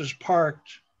to buses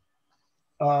parked.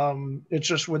 It's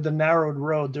just with the narrowed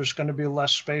road, there's going to be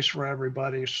less space for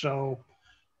everybody. So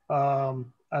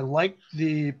I like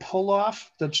the pull-off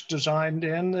that's designed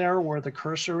in there where the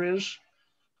cursor is.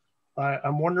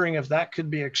 I'm wondering if that could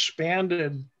be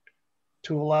expanded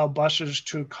to allow buses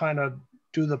to kind of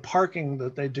do the parking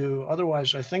that they do.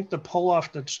 Otherwise, I think the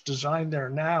pull-off that's designed there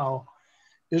now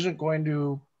isn't going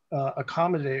to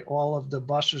accommodate all of the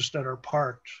buses that are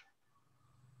parked.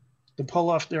 The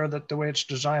pull-off there, that the way it's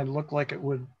designed, looked like it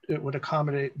would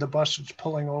accommodate the bus that's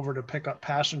pulling over to pick up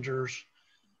passengers,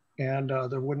 and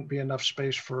there wouldn't be enough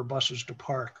space for buses to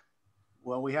park.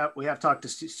 Well, we have talked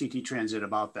to CT Transit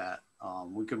about that.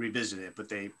 We could revisit it, but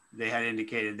they had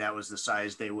indicated that was the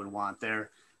size they would want there.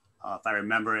 If I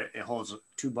remember, it holds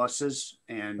 2 buses,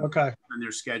 and okay, on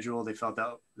their schedule, they felt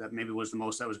that maybe was the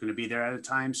most that was going to be there at a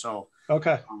time. So,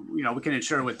 okay, you know, we can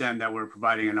ensure with them that we're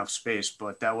providing enough space,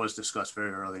 but that was discussed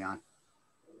very early on.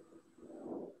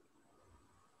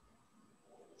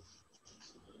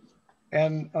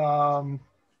 And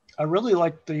I really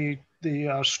like the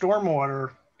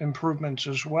stormwater improvements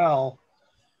as well.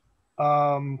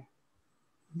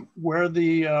 Where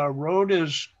the road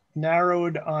is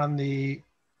narrowed on the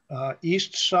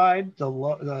east side, the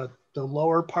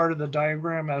lower part of the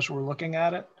diagram as we're looking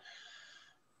at it,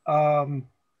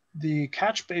 the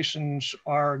catch basins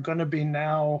are going to be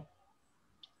now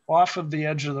off of the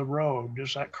edge of the road.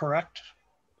 Is that correct?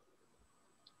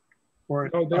 Or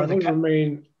no, they will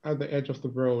remain at the edge of the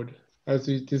road as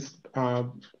this, I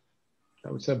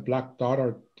would say black dot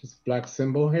or this black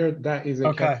symbol here. That is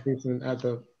a catch basin at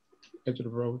the edge of the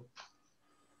road.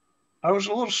 I was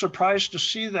a little surprised to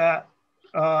see that.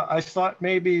 I thought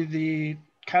maybe the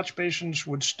catch basins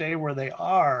would stay where they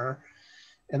are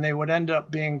and they would end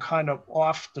up being kind of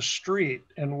off the street,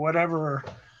 and whatever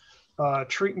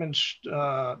treatments,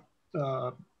 I'm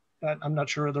not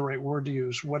sure of the right word to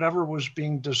use, whatever was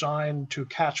being designed to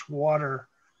catch water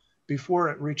before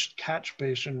it reached the catch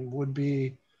basin would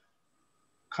be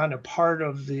kind of part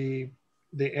of the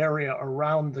area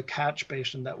around the catch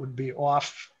basin that would be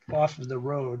off of the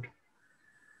road.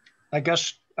 I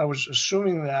guess I was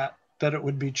assuming that it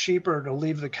would be cheaper to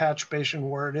leave the catch basin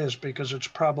where it is because it's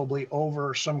probably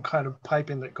over some kind of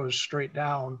piping that goes straight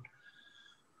down,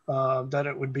 that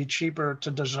it would be cheaper to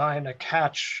design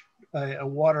a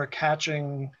water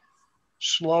catching,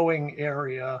 slowing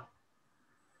area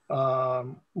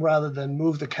rather than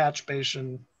move the catch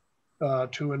basin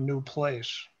to a new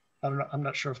place. I'm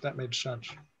not sure if that made sense.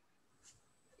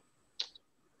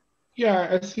 Yeah,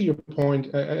 I see your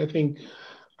point. I think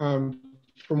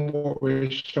from what we're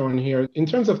showing here, in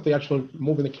terms of the actual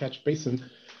moving the catch basin,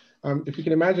 if you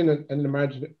can imagine an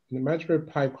imaginary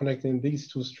pipe connecting these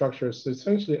two structures, so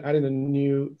essentially adding a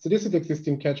new, so this is the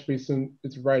existing catch basin,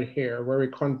 it's right here, where we're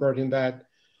converting that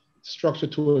structure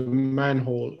to a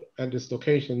manhole at this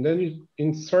location. Then you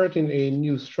inserting a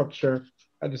new structure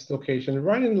at this location,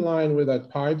 right in line with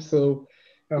that pipe. So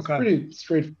it's pretty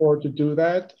straightforward to do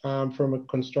that from a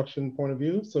construction point of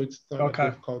view. So it's not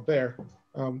difficult there.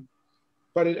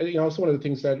 But also one of the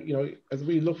things that, as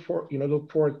we look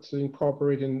forward to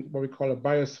incorporating what we call a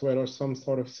bioswale or some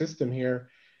sort of system here,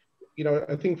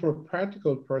 I think from a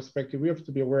practical perspective, we have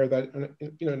to be aware that,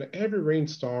 in a heavy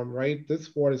rainstorm, right,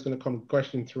 this water is going to come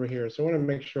gushing through here. So I want to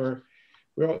make sure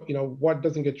what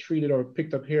doesn't get treated or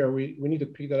picked up here, we need to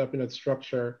pick that up in a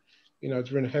structure,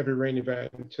 during a heavy rain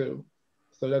event too.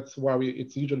 So that's why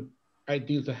it's usually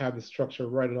ideal to have the structure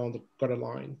right along the gutter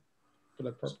line for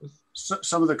that purpose. So,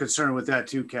 some of the concern with that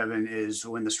too, Kevin, is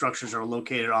when the structures are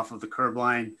located off of the curb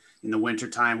line in the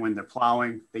wintertime when they're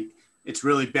plowing, it's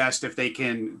really best if they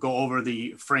can go over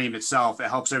the frame itself. It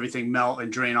helps everything melt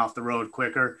and drain off the road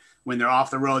quicker. When they're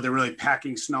off the road, they're really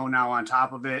packing snow now on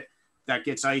top of it. That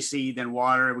gets icy, then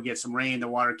water, we get some rain, the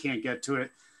water can't get to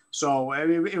it. So I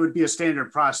mean, it would be a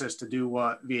standard process to do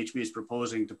what VHB is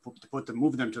proposing to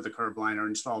move them to the curb line or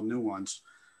install new ones.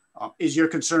 Is your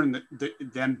concern that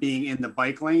them being in the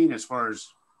bike lane as far as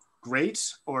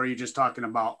grates, or are you just talking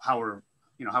about how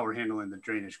we're handling the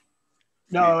drainage?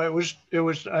 No, it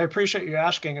was. I appreciate you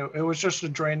asking. It was just a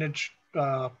drainage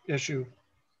issue.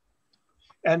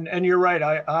 And you're right.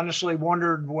 I honestly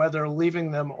wondered whether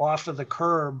leaving them off of the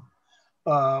curb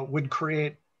would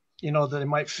create, that they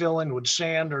might fill in with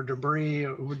sand or debris.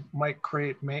 It might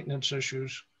create maintenance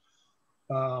issues.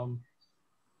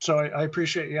 So I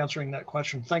appreciate you answering that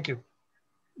question. Thank you.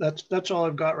 That's all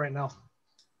I've got right now.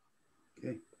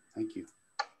 Okay, thank you.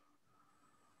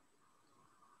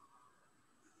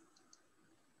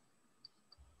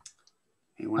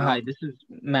 Hi, this is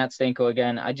Matt Stanko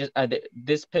again.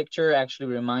 This picture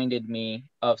actually reminded me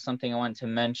of something I wanted to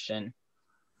mention.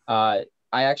 I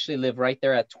actually live right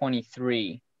there at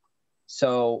 23.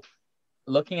 So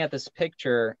looking at this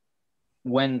picture,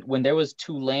 when there was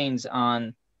 2 lanes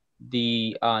on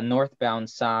the northbound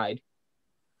side,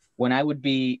 when I would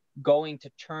be going to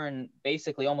turn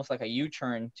basically almost like a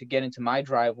U-turn to get into my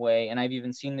driveway, and I've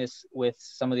even seen this with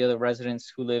some of the other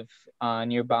residents who live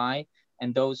nearby,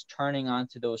 and those turning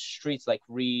onto those streets like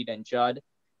Reed and Judd,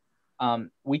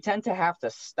 we tend to have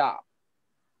to stop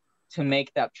to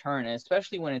make that turn. And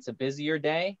especially when it's a busier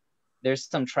day, there's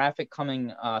some traffic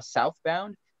coming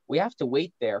southbound. We have to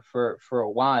wait there for a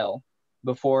while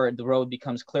before the road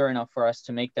becomes clear enough for us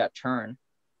to make that turn.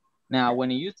 Now,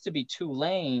 when it used to be 2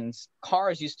 lanes,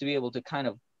 cars used to be able to kind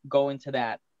of go into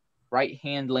that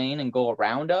right-hand lane and go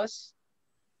around us.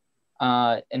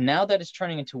 And now that it's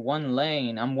turning into 1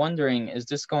 lane, I'm wondering, is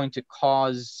this going to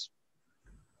cause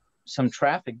some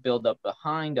traffic buildup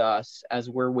behind us as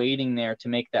we're waiting there to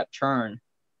make that turn?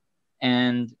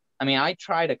 And I mean, I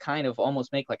try to kind of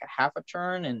almost make like a half a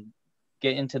turn and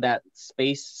get into that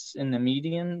space in the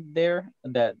median there,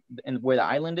 that and where the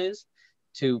island is,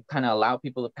 to kind of allow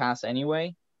people to pass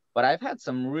anyway. But I've had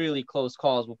some really close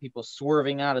calls with people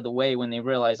swerving out of the way when they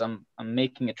realize I'm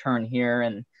making a turn here,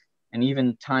 and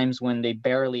even times when they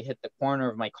barely hit the corner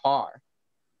of my car.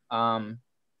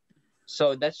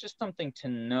 So that's just something to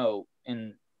note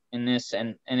in this,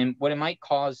 and what it might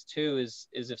cause too is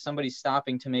if somebody's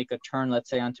stopping to make a turn, let's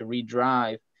say onto Reed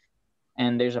Drive,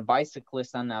 and there's a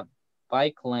bicyclist on that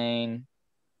bike lane,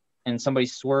 and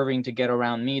somebody's swerving to get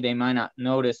around me, they might not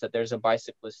notice that there's a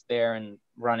bicyclist there and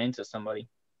run into somebody.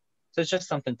 So it's just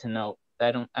something to note.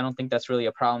 I don't think that's really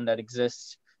a problem that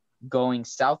exists going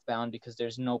southbound, because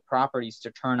there's no properties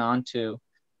to turn onto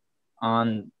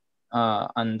on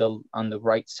the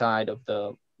right side of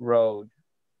the road.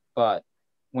 But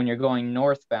when you're going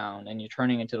northbound and you're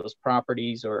turning into those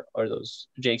properties or those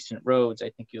adjacent roads, I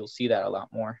think you'll see that a lot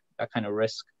more, that kind of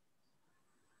risk.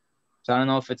 So I don't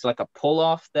know if it's like a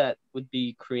pull-off that would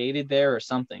be created there or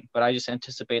something, but I just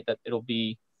anticipate that it'll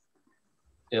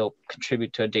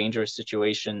contribute to a dangerous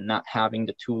situation, not having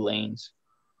the 2 lanes.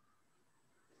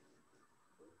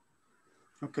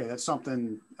 Okay, that's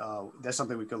something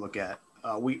we could look at.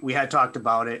 We had talked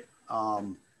about it.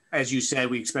 As you said,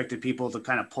 we expected people to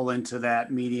kind of pull into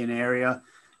that median area,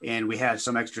 and we had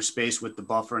some extra space with the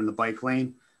buffer and the bike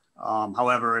lane.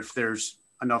 However, if there's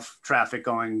enough traffic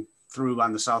going through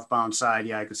on the southbound side,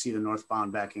 yeah, I could see the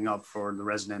northbound backing up for the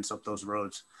residents up those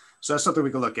roads. So that's something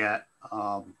we could look at.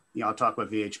 I'll talk with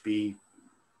VHB.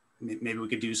 Maybe we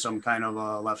could do some kind of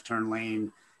a left turn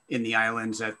lane in the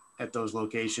islands at those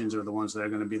locations, or the ones that are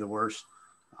going to be the worst.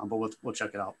 But we'll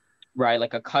check it out. Right,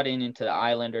 like a cut into the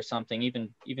island or something,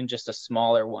 even just a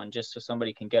smaller one, just so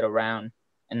somebody can get around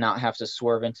and not have to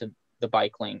swerve into the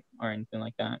bike lane or anything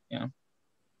like that. Yeah.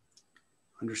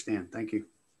 Understand. Thank you.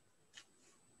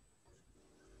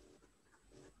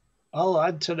 I'll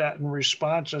add to that in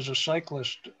response as a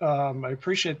cyclist. I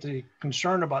appreciate the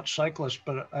concern about cyclists,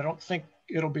 but I don't think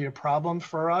it'll be a problem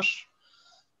for us.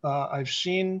 I've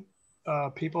seen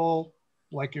people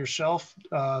like yourself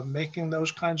making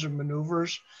those kinds of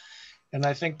maneuvers. And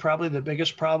I think probably the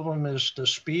biggest problem is the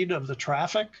speed of the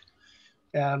traffic.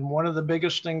 And one of the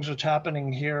biggest things that's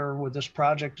happening here with this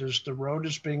project is the road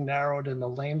is being narrowed and the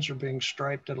lanes are being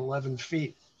striped at 11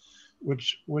 feet,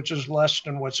 which is less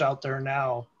than what's out there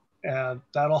now. And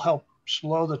that'll help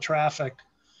slow the traffic.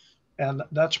 And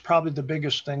that's probably the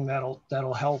biggest thing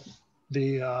that'll help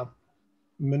the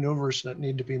maneuvers that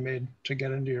need to be made to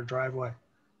get into your driveway.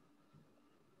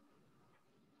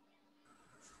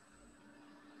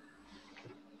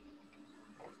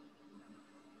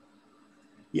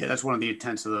 Yeah, that's one of the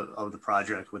intents of the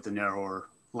project with the narrower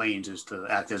lanes, is to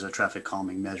act as a traffic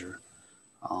calming measure.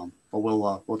 But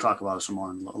we'll talk about it some more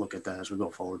and look at that as we go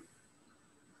forward.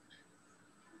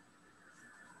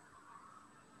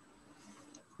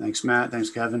 Thanks, Matt. Thanks,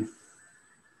 Kevin.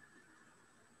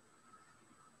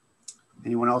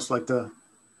 Anyone else like to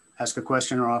ask a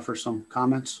question or offer some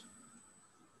comments?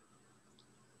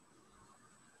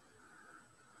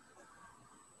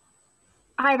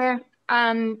 Hi there.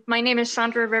 My name is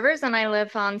Chandra Rivers and I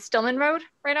live on Stillman Road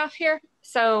right off here.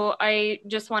 So I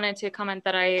just wanted to comment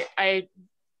that I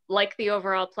like the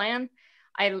overall plan.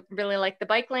 I really like the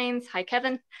bike lanes. Hi,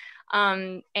 Kevin.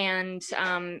 And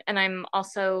I'm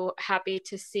also happy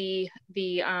to see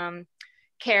the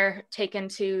care taken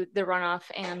to the runoff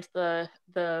and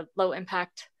the low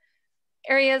impact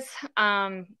areas.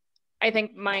 I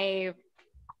think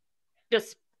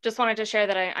just wanted to share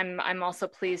that I'm also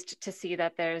pleased to see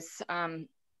that there's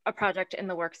a project in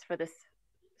the works for this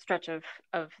stretch of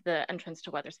the entrance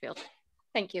to Wethersfield.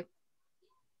 Thank you.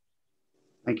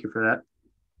 Thank you for that.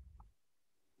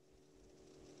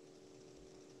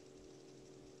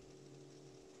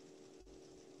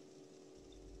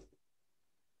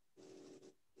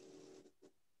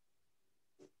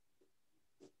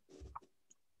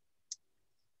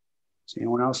 Does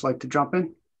anyone else like to jump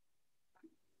in?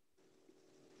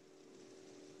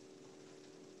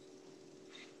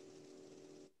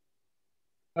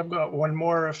 I've got one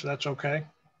more, if that's okay.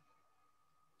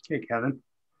 Okay, Kevin.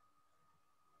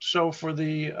 So for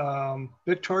the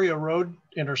Victoria Road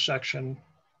intersection,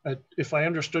 if I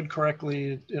understood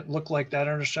correctly, it looked like that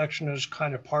intersection is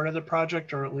kind of part of the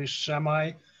project, or at least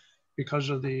semi, because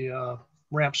of the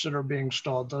ramps that are being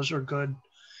installed. Those are good.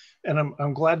 And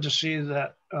I'm glad to see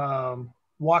that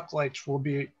walk lights will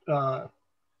be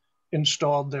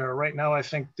installed there. Right now, I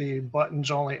think the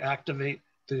buttons only activate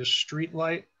the street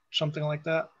light, something like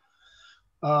that.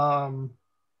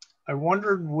 I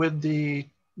wondered with the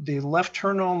left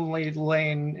turn only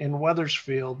lane in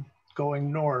Wethersfield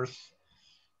going north,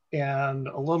 And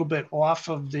a little bit off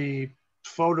of the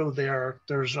photo there,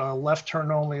 there's a left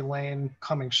turn only lane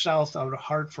coming south out of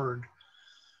Hartford.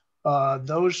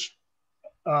 Those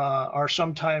are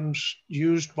sometimes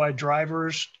used by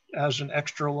drivers as an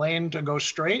extra lane to go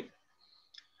straight.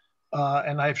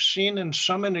 And I've seen in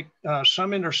some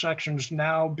intersections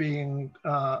now being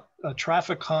a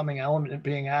traffic calming element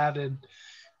being added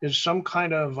is some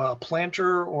kind of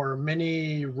planter or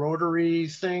mini rotary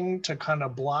thing to kind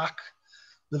of block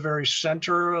the very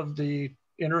center of the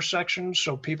intersection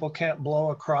so people can't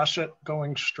blow across it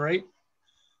going straight.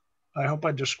 I hope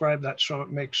I described that so it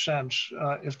makes sense.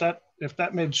 If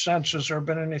that made sense, has there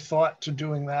been any thought to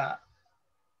doing that?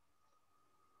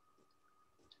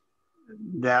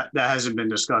 That hasn't been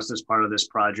discussed as part of this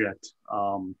project.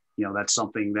 You know, that's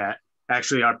something that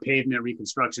actually our pavement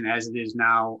reconstruction as it is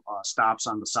now stops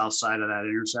on the south side of that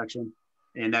intersection.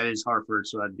 And that is Hartford,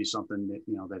 so that'd be something that,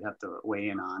 you know, they'd have to weigh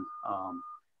in on.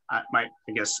 I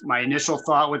guess my initial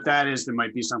thought with that is there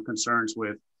might be some concerns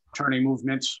with turning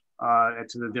movements to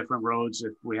the different roads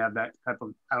if we have that type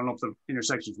of, I don't know if the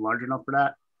intersection is large enough for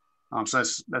that. So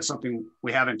that's something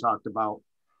we haven't talked about.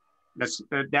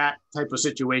 That type of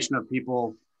situation of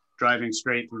people driving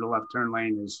straight through the left turn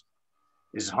lane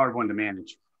is a hard one to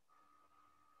manage.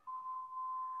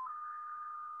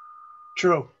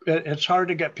 True, it's hard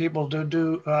to get people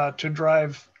to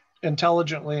drive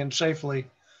intelligently and safely.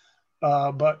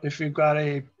 But if you've got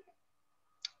a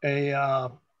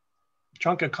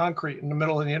chunk of concrete in the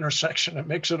middle of the intersection, it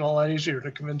makes it a lot easier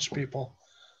to convince people.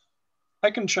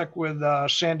 I can check with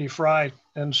Sandy Fry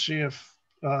and see if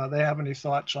they have any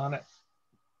thoughts on it.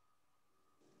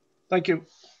 Thank you.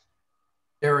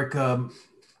 Eric,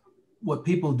 what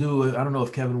people do, I don't know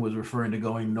if Kevin was referring to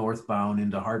going northbound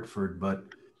into Hartford, but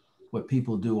what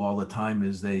people do all the time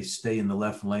is they stay in the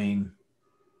left lane.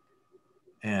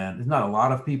 And it's not a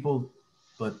lot of people,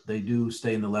 but they do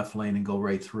stay in the left lane and go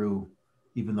right through,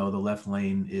 even though the left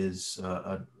lane is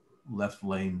a left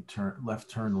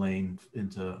turn lane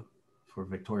for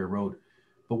Victoria Road.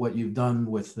 But what you've done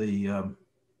with the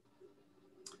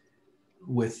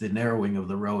narrowing of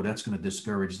the road, that's going to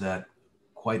discourage that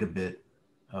quite a bit.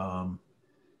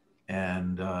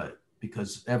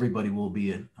 Because everybody will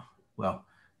be in, well,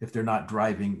 if they're not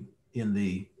driving in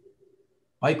the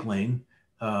bike lane,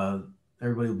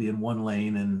 everybody will be in one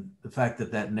lane, and the fact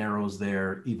that that narrows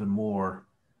there even more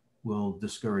will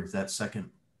discourage that second,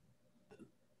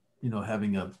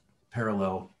 having a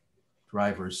parallel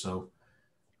drivers. So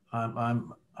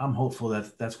I'm hopeful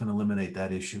that that's going to eliminate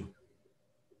that issue.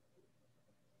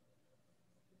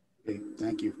 Okay,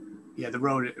 thank you. Yeah, the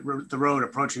road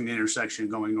approaching the intersection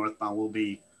going northbound will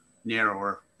be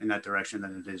narrower in that direction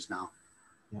than it is now.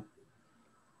 Yeah.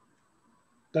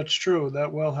 That's true.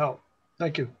 That will help.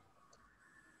 Thank you.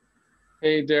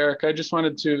 Hey, Derek, I just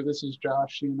wanted to, this is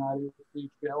Josh United.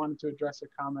 I wanted to address a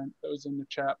comment that was in the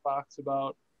chat box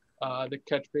about the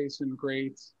catch basin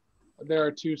grates. There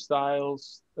are two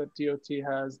styles that DOT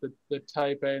has, the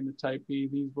type A and the type B.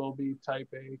 These will be type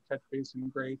A catch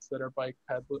basin grates that are bike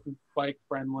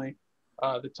friendly.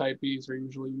 The type Bs are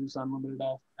usually used on limited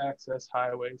access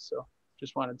highways. So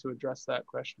just wanted to address that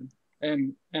question.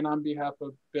 And on behalf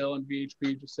of Bill and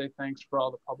VHB, just say thanks for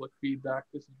all the public feedback.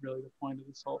 This is really the point of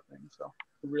this whole thing. So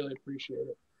I really appreciate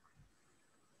it.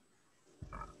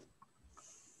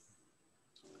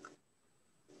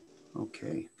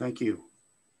 Okay, thank you.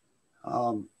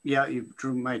 Yeah, you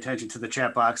drew my attention to the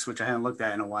chat box, which I hadn't looked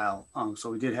at in a while. So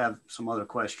we did have some other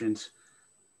questions.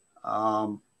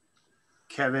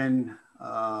 Kevin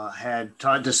had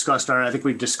discussed I think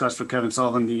we discussed with Kevin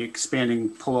Sullivan the expanding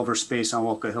pullover space on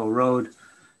Wolcott Hill Road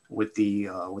with the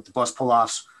bus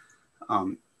pull-offs.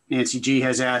 Nancy G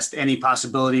has asked any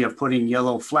possibility of putting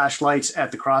yellow flashlights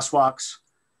at the crosswalks.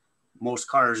 Most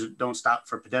cars don't stop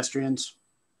for pedestrians.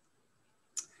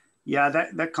 Yeah,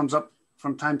 that comes up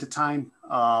from time to time.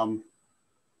 I'm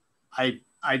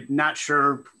not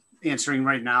sure answering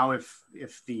right now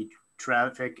if the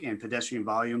traffic and pedestrian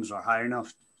volumes are high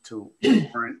enough to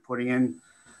warrant putting in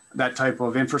that type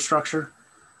of infrastructure.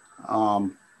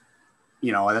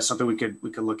 That's something we could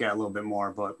look at a little bit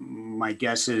more, but my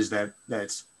guess is that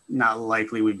that's not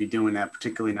likely we'd be doing that,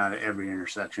 particularly not at every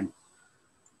intersection.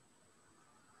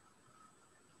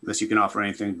 Unless you can offer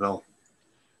anything, Bill.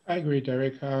 I agree,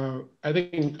 Derek. I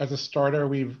think as a starter,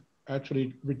 we've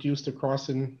actually reduced the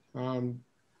crossing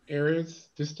areas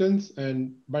distance,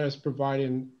 and by us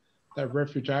providing that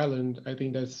refuge island, I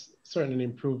think that's certainly an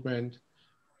improvement.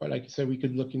 But like I said, we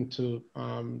could look into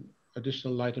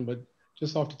additional lighting, but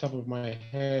just off the top of my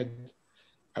head,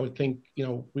 I would think,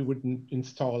 we wouldn't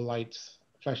install lights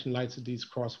flashing lights at these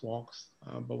crosswalks,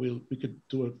 but we could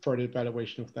do a further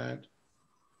evaluation of that.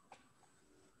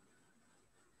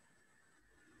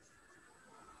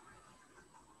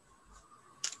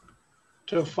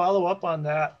 To follow up on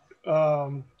that,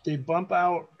 the bump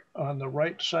out on the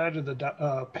right side of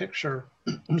the picture,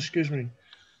 excuse me,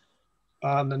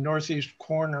 on the northeast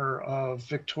corner of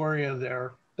Victoria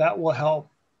there, that will help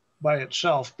by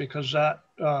itself because that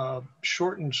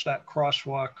shortens that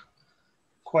crosswalk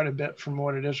quite a bit from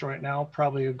what it is right now,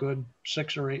 probably a good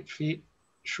 6 or 8 feet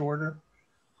shorter.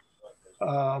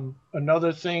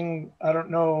 Another thing, I don't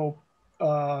know,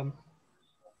 oh,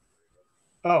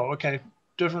 okay.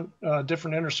 Different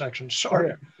intersections.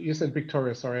 Sorry. You said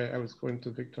Victoria. Sorry, I was going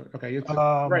to Victoria. Okay, it's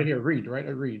right here. Reed, right?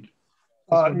 At Reed.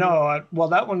 No, well,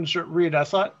 that one's at Reed. I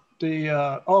thought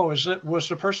the was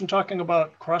the person talking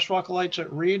about crosswalk lights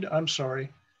at Reed? I'm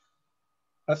sorry.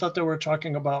 I thought they were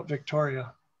talking about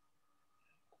Victoria.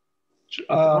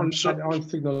 On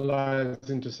signalized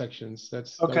intersections.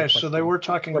 That's okay. So they were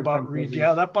talking about Reed.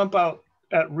 Yeah, that bump out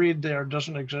at Reed there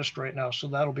doesn't exist right now, so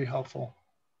that'll be helpful.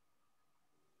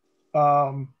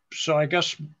 So I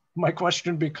guess my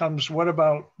question becomes, what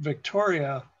about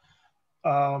Victoria?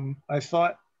 I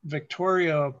thought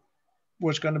Victoria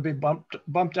was going to be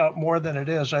bumped out more than it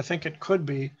is. I think it could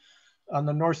be on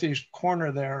the northeast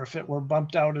corner there. If it were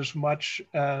bumped out as much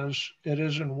as it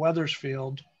is in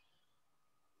Wethersfield,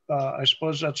 I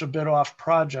suppose that's a bit off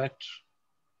project,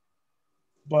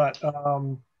 but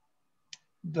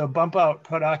the bump out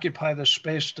could occupy the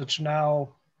space that's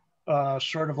now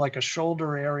sort of like a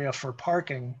shoulder area for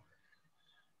parking.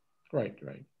 Right.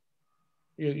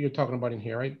 You're talking about in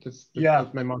here, right? Yeah.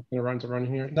 My mouse runs around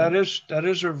here. That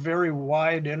is a very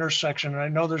wide intersection. And I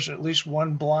know there's at least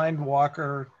one blind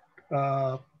walker,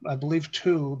 I believe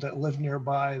 2 that live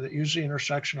nearby that use the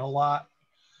intersection a lot.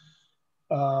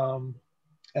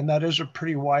 And that is a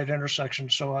pretty wide intersection.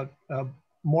 So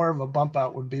more of a bump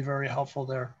out would be very helpful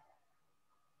there.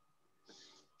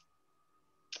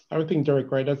 I would think, Derek,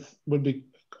 right? That would be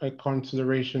a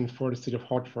consideration for the city of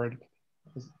Hartford.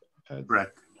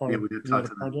 Correct. Yeah, we did talk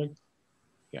to project. Them.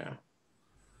 Yeah.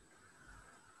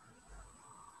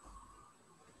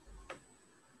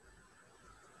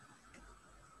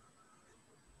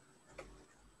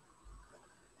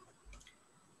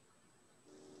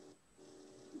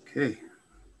 Okay.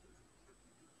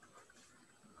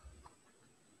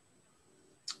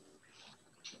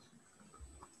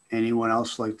 Anyone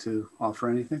else like to offer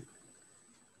anything?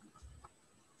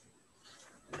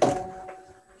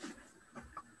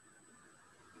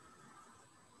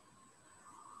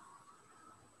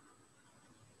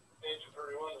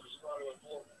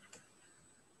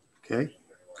 Okay,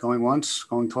 going once,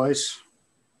 going twice.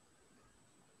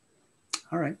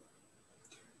 All right.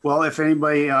 Well, if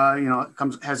anybody,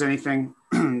 has anything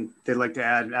they'd like to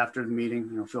add after the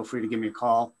meeting, feel free to give me a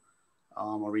call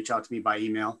or reach out to me by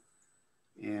email.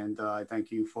 And I thank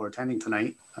you for attending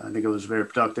tonight. I think it was very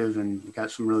productive and we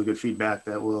got some really good feedback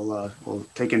that we'll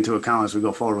take into account as we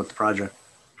go forward with the project.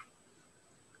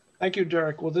 Thank you,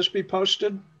 Derek. Will this be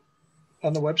posted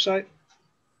on the website?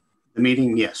 The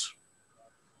meeting, yes.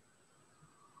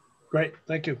 Great,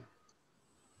 thank you.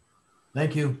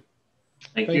 Thank you.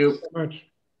 Thank you so much.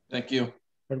 Thank you.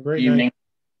 Have a great evening. night.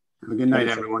 Have a good night,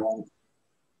 everyone.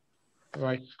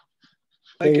 Bye.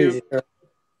 Thank you.